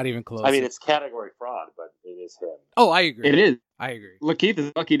close. It's not even close. I mean, it's category fraud, but it is him. Oh, I agree. It is. I agree. Lakeith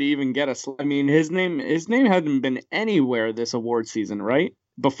is lucky to even get a. I mean, his name hadn't been anywhere this award season, right?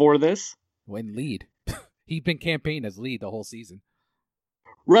 Before this, when lead, he'd been campaigned as lead the whole season.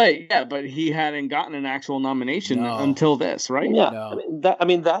 Right, yeah, but he hadn't gotten an actual nomination until this, right? Yeah, No. I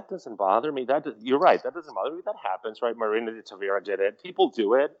mean that doesn't bother me. You're right. That doesn't bother me. That happens, right? Marina de Tavira did it. People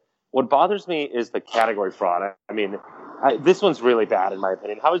do it. What bothers me is the category fraud. I mean, this one's really bad in my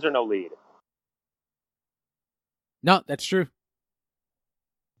opinion. How is there no lead? No, that's true.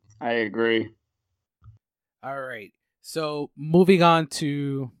 I agree. All right. So moving on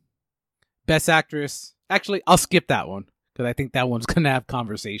to Best Actress. Actually, I'll skip that one because I think that one's going to have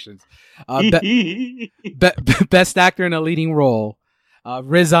conversations. Best Actor in a Leading Role.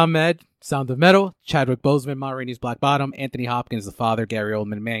 Riz Ahmed, Sound of Metal. Chadwick Boseman, Ma Rainey's Black Bottom. Anthony Hopkins, The Father. Gary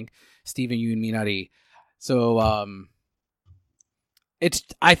Oldman, Mank. Stephen Yeun, Minari. So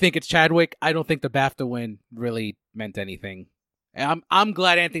I think it's Chadwick. I don't think the BAFTA win really meant anything. I'm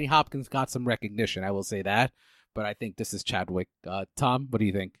glad Anthony Hopkins got some recognition. I will say that, but I think this is Chadwick. Tom, what do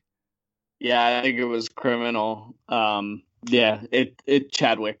you think? Yeah, I think it was criminal. Yeah, it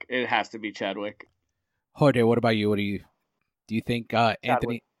Chadwick. It has to be Chadwick. Jorge, what about you? What do you think?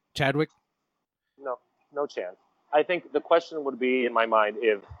 Anthony Chadwick? No chance. I think the question would be in my mind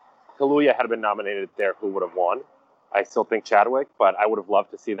if Kaluuya had been nominated there, who would have won? I still think Chadwick, but I would have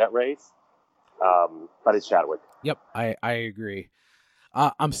loved to see that race. But it's Chadwick. Yep, I agree.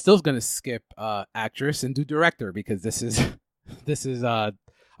 I'm still gonna skip actress and do director because this is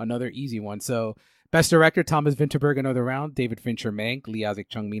another easy one. So best director: Thomas Vinterberg, Another Round; David Fincher, Mank; Lee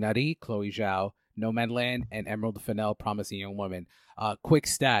Isaac-Chung, Minari; Chloe Zhao, Nomadland; and Emerald Fennell, Promising Young Woman. Quick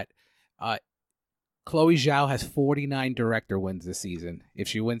stat: Chloe Zhao has 49 director wins this season. If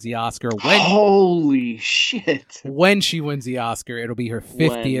she wins the Oscar, holy shit! When she wins the Oscar, it'll be her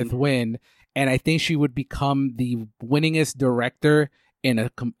 50th win. And I think she would become the winningest director in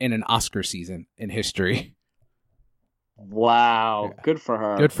an Oscar season in history. Wow, yeah. Good for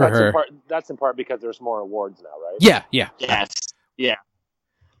her. Good for her. That's in part because there's more awards now, right? Yeah. Yes. Yeah.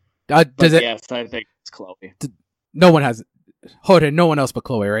 Yes, I think it's Chloe. No one has. Jorge, no one else but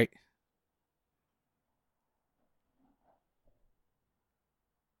Chloe, right?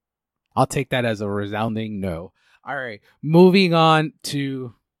 I'll take that as a resounding no. All right, moving on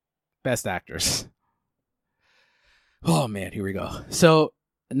to Best Actress. Oh man, here we go. So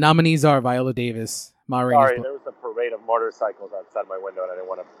nominees are Viola Davis, Ma Rainey's. Sorry, there was a parade of motorcycles outside my window, and I didn't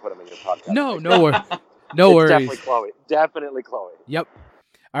want to put them in your podcast. No worries. No worries. Definitely Chloe. Yep.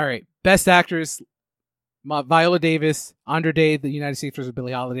 All right, Best Actress: Viola Davis, Andra Day, The United States vs.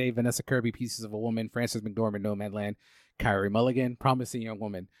 Billie Holiday, Vanessa Kirby, Pieces of a Woman, Frances McDormand, Nomadland, Carey Mulligan, Promising Young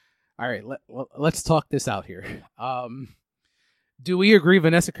Woman. All right, let's talk this out here. Do we agree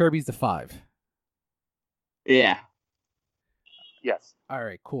Vanessa Kirby's the 5? Yeah. Yes. All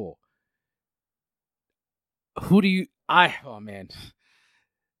right, cool. Who do you... Oh, man.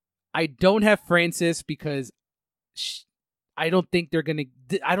 I don't have Frances because I don't think they're going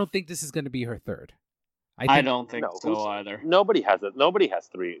to... I don't think this is going to be her 3rd. I don't think so either. Nobody has it. Nobody has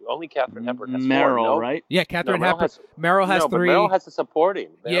 3. Only Katharine Hepburn has 4. Meryl, right? Yeah, Katharine Hepburn. Meryl has 3. Meryl has a supporting.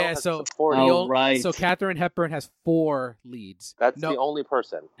 Right. So Katharine Hepburn has 4 leads. That's the only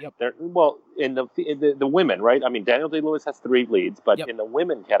person. Yep. In the women, right? I mean, Daniel Day-Lewis has 3 leads, but in the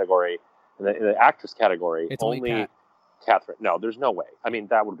women category, in the actress category, it's only Katharine. No, there's no way. I mean,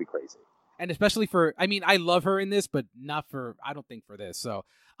 that would be crazy. And especially for, I mean, I love her in this, but not for, I don't think for this. So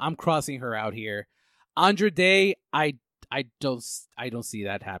I'm crossing her out here. Andra Day, I don't see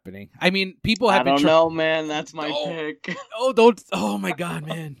that happening. I mean, people have been. I don't know, man. That's my pick. Oh my god,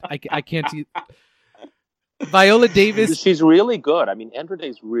 man. I can't see. Viola Davis. She's really good. I mean, Andra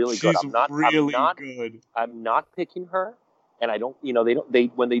Day's really good. I'm not good. I'm not picking her, and I don't.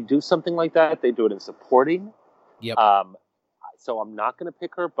 When they do something like that, they do it in supporting. Yep. So I'm not going to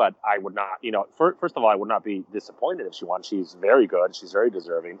pick her, but I would not, first of all, I would not be disappointed if she won. She's very good. She's very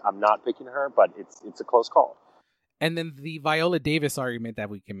deserving. I'm not picking her, but it's a close call. And then the Viola Davis argument that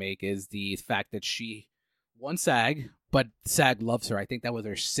we can make is the fact that she won SAG, but SAG loves her. I think that was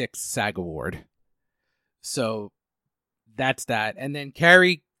her 6th SAG award. So that's that. And then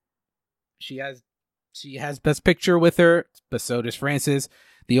Carey, she has Best Picture with her, but so does Frances.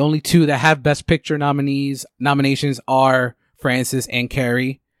 The only 2 that have Best Picture nominations are Frances and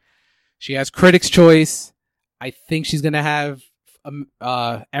Carey. She has Critics' Choice. I think she's gonna have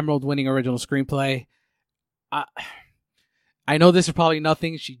Emerald winning original screenplay. I know this is probably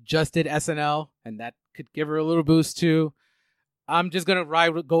nothing. She just did SNL, and that could give her a little boost too. I'm just gonna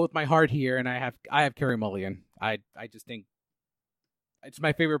go with my heart here, and I have Carey Mulligan. I just think it's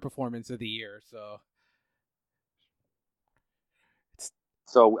my favorite performance of the year. So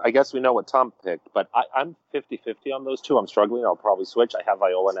So I guess we know what Tom picked, but I'm 50-50 on those two. I'm struggling. I'll probably switch. I have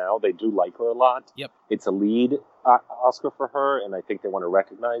Viola now. They do like her a lot. Yep. It's a lead Oscar for her, and I think they want to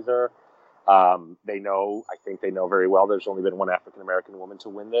recognize her. They know, I think they know very well there's only been one African-American woman to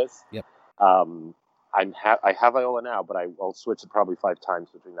win this. Yep. I have Viola now, but I'll switch it probably 5 times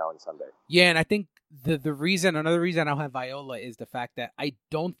between now and Sunday. Yeah, and I think another reason I'll have Viola is the fact that I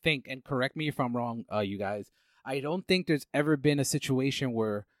don't think, and correct me if I'm wrong, you guys, I don't think there's ever been a situation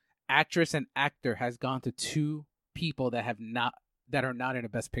where actress and actor has gone to 2 people that are not in a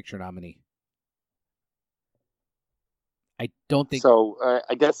Best Picture nominee. I don't think so.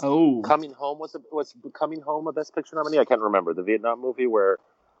 I guess Coming Home was Coming Home a Best Picture nominee. I can't remember the Vietnam movie where.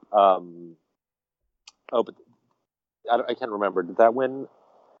 But I can't remember. Did that win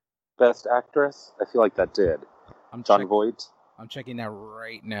Best Actress? I feel like that did. Jon Voight. I'm checking that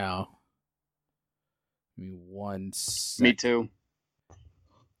right now. Give me 1 second. Me too.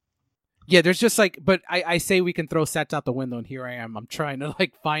 Yeah, there's just but I say we can throw sets out the window, and here I am. I'm trying to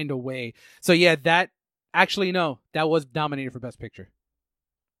find a way. So yeah, that was nominated for Best Picture.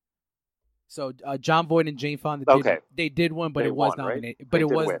 So Jon Voight and Jane Fonda they did win, but it was nominated. Right? But it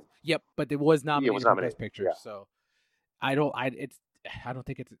was but it was nominated for Best Picture. Yeah. So I don't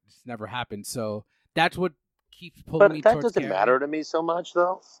think it's never happened. So that's what keeps pulling me towards But that doesn't matter to me so much,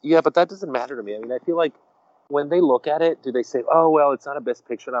 though. Yeah, but that doesn't matter to me. I mean, I feel like when they look at it, do they say, "Oh, well, it's not a Best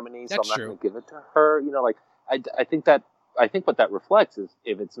Picture nominee, so I'm not going to give it to her"? You know, I think what that reflects is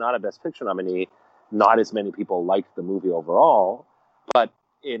if it's not a Best Picture nominee, not as many people liked the movie overall, but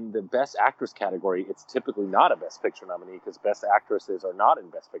in the Best Actress category, it's typically not a Best Picture nominee because Best Actresses are not in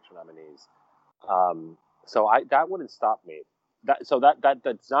Best Picture nominees. So that wouldn't stop me. That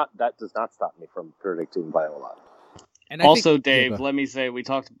does not stop me from predicting Viola. And also, Dave, let me say, we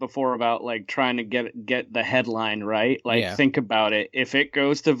talked before about trying to get the headline right. Think about it. If it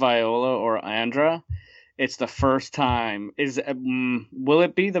goes to Viola or Andra, it's the first time. Will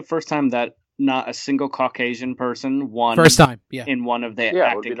it be the first time that not a single Caucasian person won first time, in one of the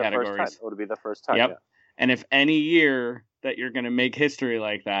acting categories? It would be the first time. Yep. Yeah. And if any year that you're going to make history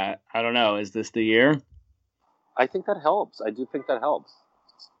like that, I don't know, is this the year? I think that helps. I do think that helps.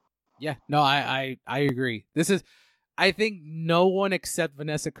 Yeah. No, I agree. I think no one except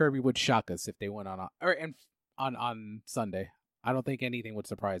Vanessa Kirby would shock us if they went on Sunday. I don't think anything would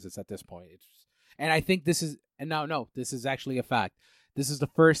surprise us at this point. And I think this is actually a fact. This is the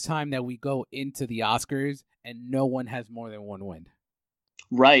first time that we go into the Oscars and no one has more than one win.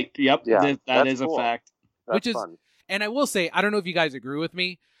 Right. Yep. Yeah, that is cool. a fact. Which is fun. And I will say, I don't know if you guys agree with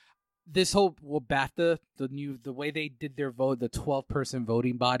me. This whole BAFTA, the way they did their vote, the 12-person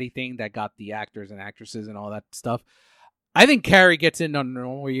voting body thing that got the actors and actresses and all that stuff. I think Carrie gets in on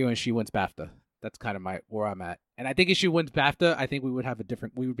Normal You and she wins BAFTA. That's kind of where I'm at. And I think if she wins BAFTA, I think we would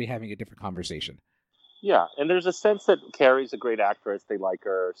be having a different conversation. Yeah, and there's a sense that Carrie's a great actress. They like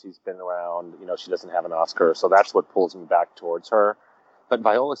her. She's been around. She doesn't have an Oscar, so that's what pulls me back towards her. But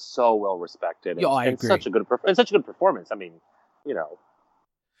Viola's so well respected. I agree. Such a good performance. I mean,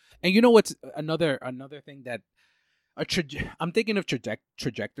 And you know what's another thing that I'm thinking of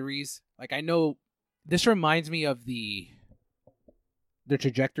trajectories. I know this reminds me of the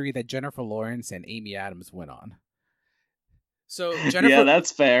trajectory that Jennifer Lawrence and Amy Adams went on. So Jennifer, yeah, that's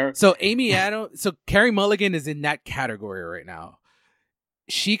fair. So Carey Mulligan is in that category right now.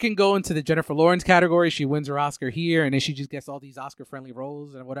 She can go into the Jennifer Lawrence category. She wins her Oscar here, and then she just gets all these Oscar-friendly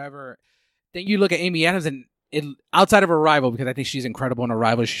roles and whatever. Then you look at Amy Adams, and outside of Arrival, because I think she's incredible in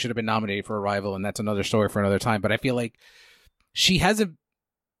Arrival, she should have been nominated for Arrival, and that's another story for another time. But I feel like she hasn't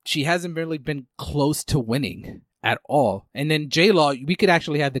really been close to winning at all. And then J-Law, we could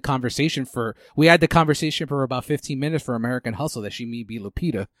actually have the conversation for about 15 minutes for American Hustle that she may be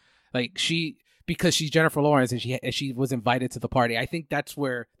Lupita. Because she's Jennifer Lawrence and she was invited to the party. I think that's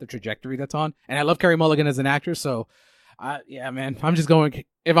where the trajectory that's on. And I love Carey Mulligan as an actress, so yeah, man, I'm just going.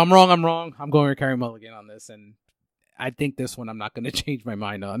 If I'm wrong, I'm wrong. I'm going with Carey Mulligan on this, and I think this one I'm not going to change my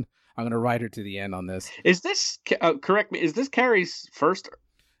mind on. I'm going to ride her to the end on this. Is this correct me? Is this Carey's first?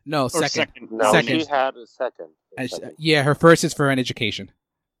 No, second. No, second. She had a second. Yeah, her first is for An Education.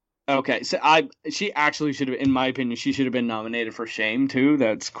 Okay, so she actually should have, in my opinion, she should have been nominated for Shame too.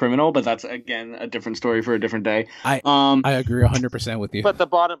 That's criminal, but that's again a different story for a different day. I agree 100% with you. But the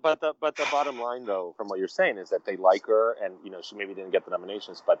bottom line, though, from what you're saying, is that they like her, and she maybe didn't get the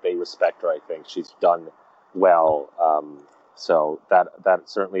nominations, but they respect her. I think she's done well, so that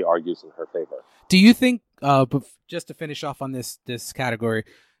certainly argues in her favor. Do you think? Just to finish off on this category,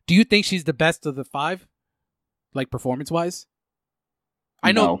 do you think she's the best of the 5, performance wise?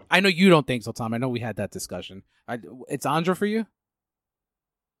 I know you don't think so, Tom. I know we had that discussion. It's Andra for you?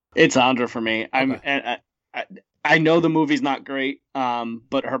 It's Andra for me. Okay. I know the movie's not great,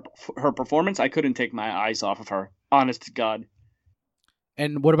 but her performance, I couldn't take my eyes off of her. Honest to God.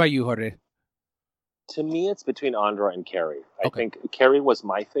 And what about you, Jorge? To me, it's between Andra and Carrie. I Okay. think Carrie was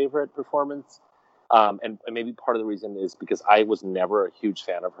my favorite performance. And maybe part of the reason is because I was never a huge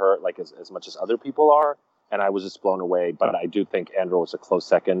fan of her, like as much as other people are. And I was just blown away. But I do think Andra was a close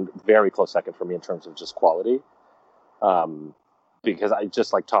second, very close second for me in terms of just quality. Because I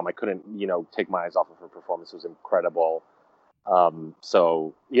just like Tom, I couldn't, take my eyes off of her performance. It was incredible.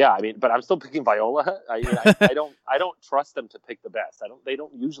 So yeah, I mean, but I'm still picking Viola. I don't trust them to pick the best. They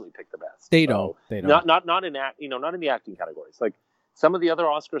don't usually pick the best. They don't. Not in not in the acting categories. Like some of the other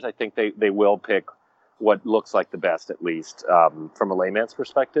Oscars, I think they will pick what looks like the best, at least from a layman's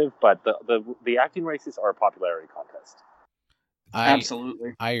perspective. But the acting races are a popularity contest.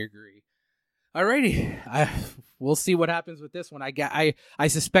 Absolutely, I agree. Alrighty, we'll see what happens with this one. I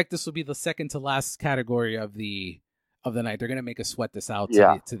suspect this will be the second to last category of the night. They're gonna make us sweat this out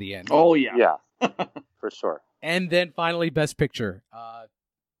to the end. Oh yeah, for sure. And then finally, Best Picture.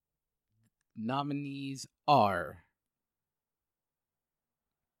 Nominees are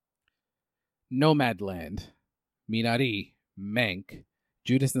Nomadland, Minari, Mank,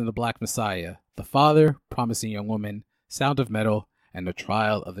 Judas and the Black Messiah, The Father, Promising Young Woman, Sound of Metal, and The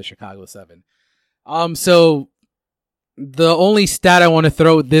Trial of the Chicago 7. So the only stat I want to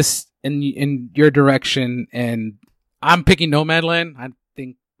throw this in your direction, and I'm picking Nomadland. I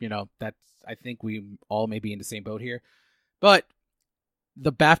think I think we all may be in the same boat here, but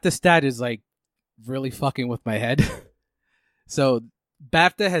the BAFTA stat is like really fucking with my head. So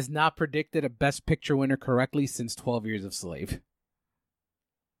BAFTA has not predicted a Best Picture winner correctly since 12 Years a Slave.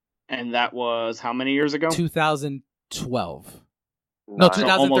 And that was how many years ago? 2012. No, 2013.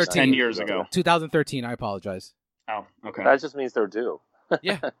 Almost 10 years ago. 2013, I apologize. Oh, okay. That just means they're due.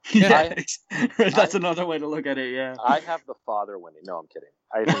 Yeah. That's another way to look at it, yeah. I have The Father winning. No, I'm kidding.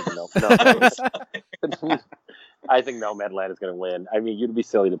 I think Nomadland is going to win. I mean, you'd be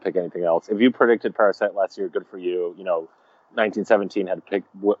silly to pick anything else. If you predicted Parasite last year, good for you. 1917 had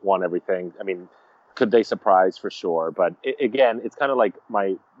won everything. I mean, could they surprise? For sure. But again, it's kind of like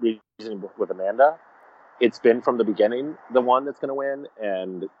my reasoning with Amanda. It's been from the beginning the one that's going to win,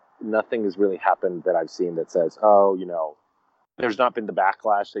 and nothing has really happened that I've seen that says, there's not been the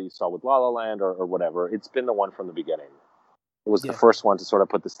backlash that you saw with La La Land or whatever. It's been the one from the beginning. It was the first one to sort of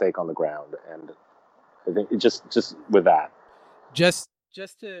put the stake on the ground, and I think it just with that. Just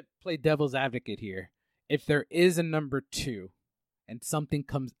to play devil's advocate here, if there is a number 2 and something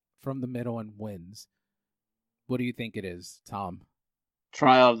comes from the middle and wins, what do you think it is, Tom?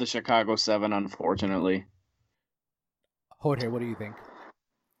 Trial of the Chicago 7, unfortunately. Jorge, what do you think?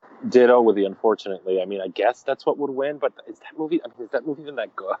 Ditto with the unfortunately. I mean, I guess that's what would win, but is that movie even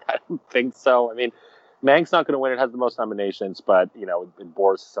that good? I don't think so. I mean, Mank's not going to win. It has the most nominations, but, it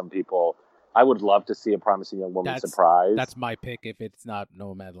bores some people. I would love to see a Promising Young Woman surprise. That's my pick if it's not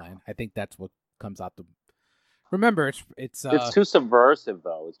Nomadland. I think that's what comes out the... Remember, it's too subversive,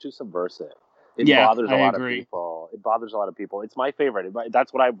 though. It's too subversive. It bothers a lot of people. It bothers a lot of people. It's my favorite.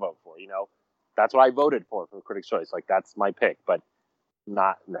 That's what I vote for, That's what I voted for Critics' Choice. Like, that's my pick, but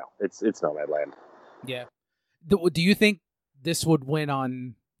it's Nomadland. Yeah. Do you think this would win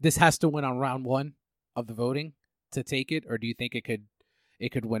on... This has to win on round 1 of the voting to take it, or do you think it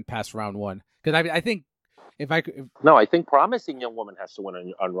could win past round 1? Because I think I think Promising Young Woman has to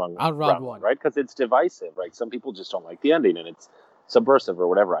win on round 1, right? Because it's divisive, right? Some people just don't like the ending, and it's subversive or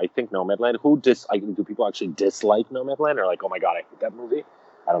whatever. I think Nomadland. Do people actually dislike Nomadland, or like, oh my god, I hate that movie?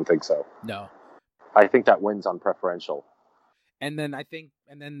 I don't think so. No, I think that wins on preferential. And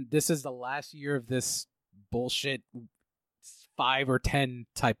then this is the last year of this bullshit 5 or 10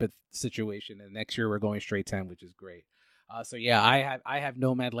 type of situation, and next year we're going straight 10, which is great. So yeah, I have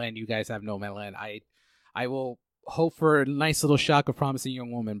Nomadland. You guys have Nomadland. I will hope for a nice little shock of Promising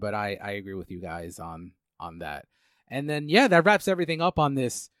Young Woman, but I agree with you guys on that. And then that wraps everything up on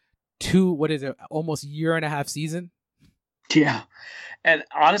this almost year and a half season. Yeah, and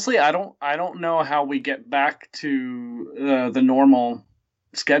honestly, I don't know how we get back to the normal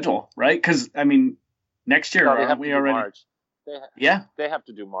schedule, right? Because I mean, next year we already. March. They have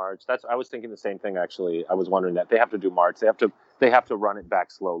to do March. I was thinking the same thing actually. I was wondering that they have to do March. They have to run it back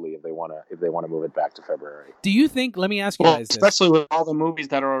slowly if they want to move it back to February. Do you think? Let me ask you guys this. Especially with all the movies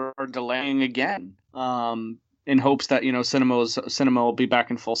that are delaying again, in hopes that cinema will be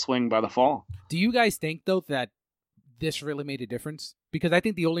back in full swing by the fall. Do you guys think though that this really made a difference? Because I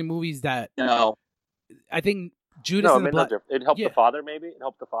think the only movies that I think Judas and the Black... It helped The Father, maybe. It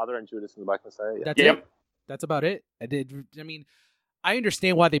helped The Father and Judas and the Black Messiah. Yeah. That's it. That's about it. I mean, I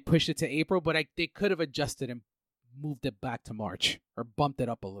understand why they pushed it to April, but they could have adjusted and moved it back to March or bumped it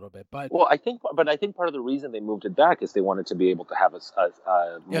up a little bit. But I think part of the reason they moved it back is they wanted to be able to have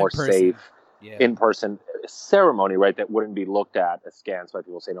a more safe in-person ceremony, right? That wouldn't be looked at askance by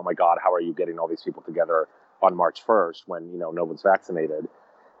people saying, "Oh my God, how are you getting all these people together on March 1st when no one's vaccinated?"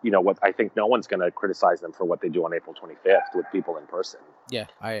 What I think no one's going to criticize them for what they do on April 25th with people in person. Yeah,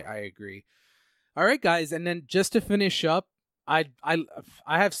 I agree. All right, guys, and then just to finish up, I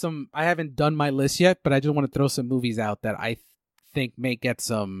haven't done my list yet, but I just want to throw some movies out that I think may get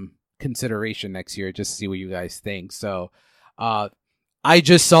some consideration next year, just to see what you guys think. So, I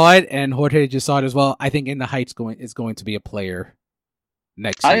just saw it, and Jorge just saw it as well. I think In the Heights is going to be a player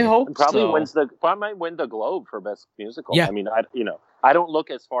next year. I hope and probably so. Probably might win the Globe for best musical. Yeah. I mean, I don't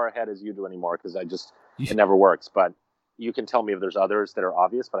look as far ahead as you do anymore because it never works. But you can tell me if there's others that are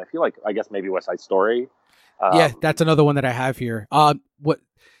obvious. But I feel like I guess maybe West Side Story. Yeah, that's another one that I have here. What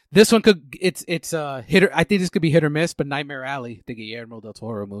this one could it's hit. I think this could be hit or miss, but Nightmare Alley, the Guillermo del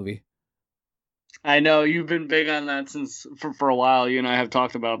Toro movie. I know you've been big on that since for a while. You and I have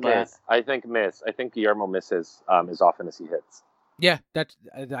talked about that. I think Guillermo misses as often as he hits. Yeah,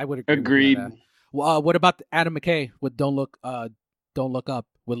 I would agree. Agreed. With that. Well, what about Adam McKay with Don't Look Up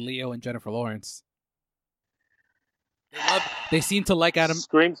with Leo and Jennifer Lawrence? They seem to like Adam.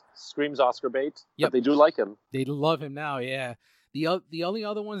 Screams Oscar bait. Yep. But they do like him. They love him now. Yeah. The only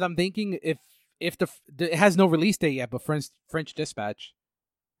other ones I'm thinking if it has no release date yet, but French Dispatch.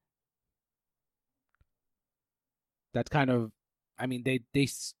 That's kind of, I mean, they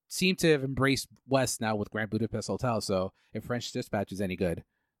seem to have embraced West now with Grand Budapest Hotel. So if French Dispatch is any good,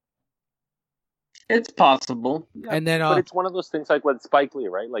 it's possible. Yeah, and then, but it's one of those things like with Spike Lee,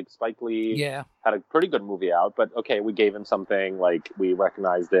 right? Like Spike Lee had a pretty good movie out, but okay, we gave him something, like we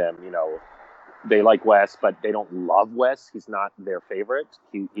recognized him. They like West, but they don't love West. He's not their favorite.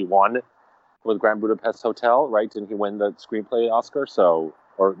 He won with Grand Budapest Hotel, right? Didn't he win the screenplay Oscar? So,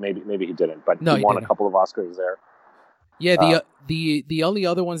 or maybe he didn't, but he won a couple of Oscars there. Yeah, the only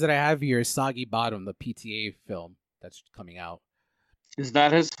other ones that I have here is Soggy Bottom, the PTA film that's coming out. Is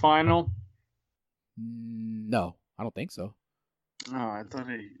that his final? No, I don't think so. Oh, I thought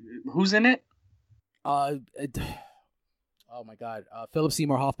who's in it? Oh my God, Philip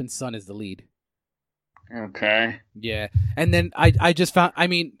Seymour Hoffman's son is the lead. Okay. Yeah, and then I just found. I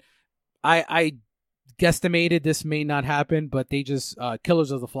mean, I guesstimated this may not happen, but they just Killers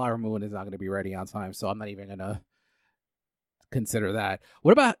of the Flower Moon is not going to be ready on time, so I'm not even gonna consider that.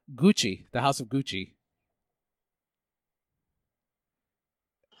 What about Gucci, the House of Gucci?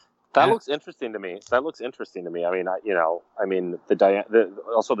 That looks interesting to me. I mean, the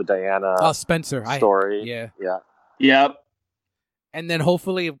Diana Spencer story. Yeah. Yep. And then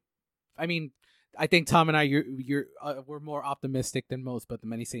hopefully, I mean, I think Tom and I, we're more optimistic than most. But The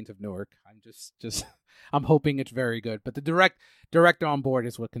Many Saints of Newark, I'm just I'm hoping it's very good. But the director on board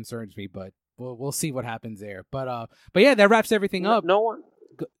is what concerns me. But we'll see what happens there. But yeah, that wraps everything up. No one.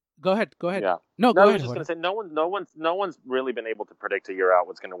 Go ahead. Yeah. No, go I ahead. was just going to say no one's really been able to predict a year out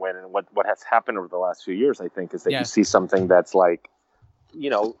what's going to win, and what has happened over the last few years, I think, is that you see something that's like,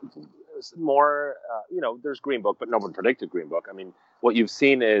 more. There's Green Book, but no one predicted Green Book. I mean, what you've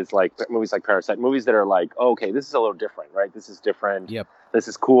seen is like movies like Parasite, movies that are like, oh, okay, this is a little different, right? This is different. Yep. This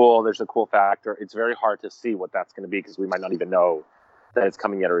is cool. There's a cool factor. It's very hard to see what that's going to be because we might not even know that it's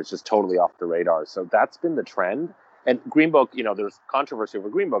coming yet, or it's just totally off the radar. So that's been the trend. And Green Book, there's controversy over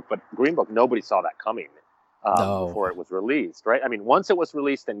Green Book, but Green Book, nobody saw that coming before it was released, right? I mean, once it was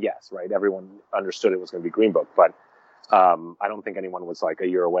released, then yes, right? Everyone understood it was going to be Green Book, but I don't think anyone was like a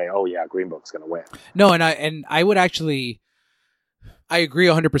year away. Oh yeah, Green Book's going to win. No, and I would actually, I agree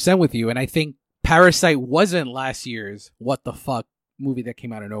 100% with you, and I think Parasite wasn't last year's what the fuck movie that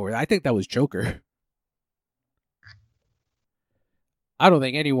came out of nowhere. I think that was Joker. I don't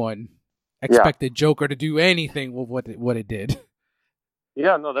think anyone expected Joker to do anything with what it did.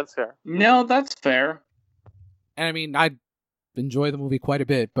 Yeah, no, that's fair. No, that's fair. And I mean, I enjoy the movie quite a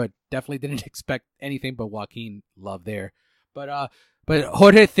bit, but definitely didn't expect anything but Joaquin love there. But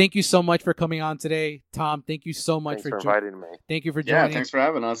Jorge, thank you so much for coming on today. Tom, thank you so much for inviting me. Thank you for joining. Yeah, thanks for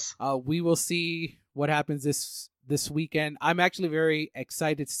having us. We will see what happens this weekend. I'm actually very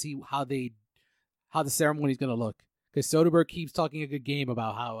excited to see how the ceremony is going to look, because Soderbergh keeps talking a good game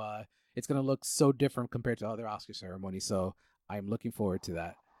about how it's going to look so different compared to other Oscar ceremonies. So I'm looking forward to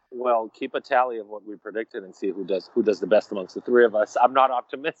that. Well, keep a tally of what we predicted and see who does the best amongst the three of us. I'm not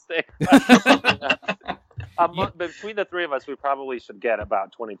optimistic. Between the three of us, we probably should get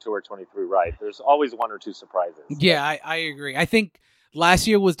about 22 or 23 right. There's always one or two surprises. Yeah, I agree. I think last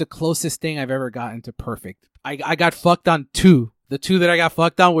year was the closest thing I've ever gotten to perfect. I got fucked on 2 The two that I got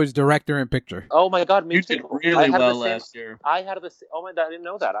fucked on was director and picture. Oh my god, me You too. did really well last year. I had this. Oh my god, I didn't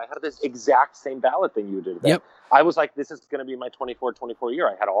know that. I had this exact same ballot thing you did. Yep. I was like, this is going to be my 24 year.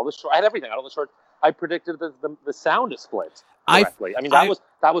 I had all the short. I had everything. I had all the shorts. I predicted the sound split correctly.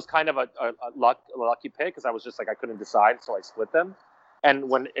 That was kind of a lucky pick because I was just like I couldn't decide, so I split them.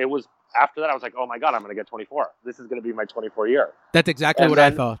 And when it was after that, I was like, oh my god, I'm going to get 24. This is going to be my 24 year. That's exactly what I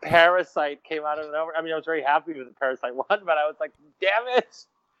thought. Parasite came out of nowhere. I mean, I was very happy with the Parasite one, but I was like, damn it.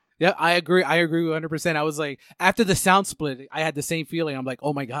 Yeah, I agree. 100%. I was like, after the sound split, I had the same feeling. I'm like,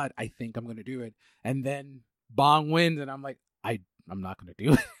 oh my god, I think I'm going to do it. And then Bong wins, and I'm like, I'm not going to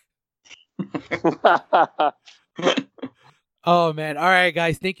do it. Oh, man. All right,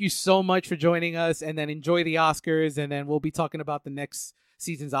 guys. Thank you so much for joining us. And then enjoy the Oscars. And then we'll be talking about the next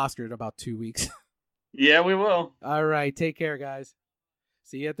season's Oscars in about 2 weeks. Yeah, we will. All right. Take care, guys.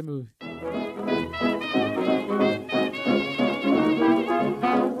 See you at the movie.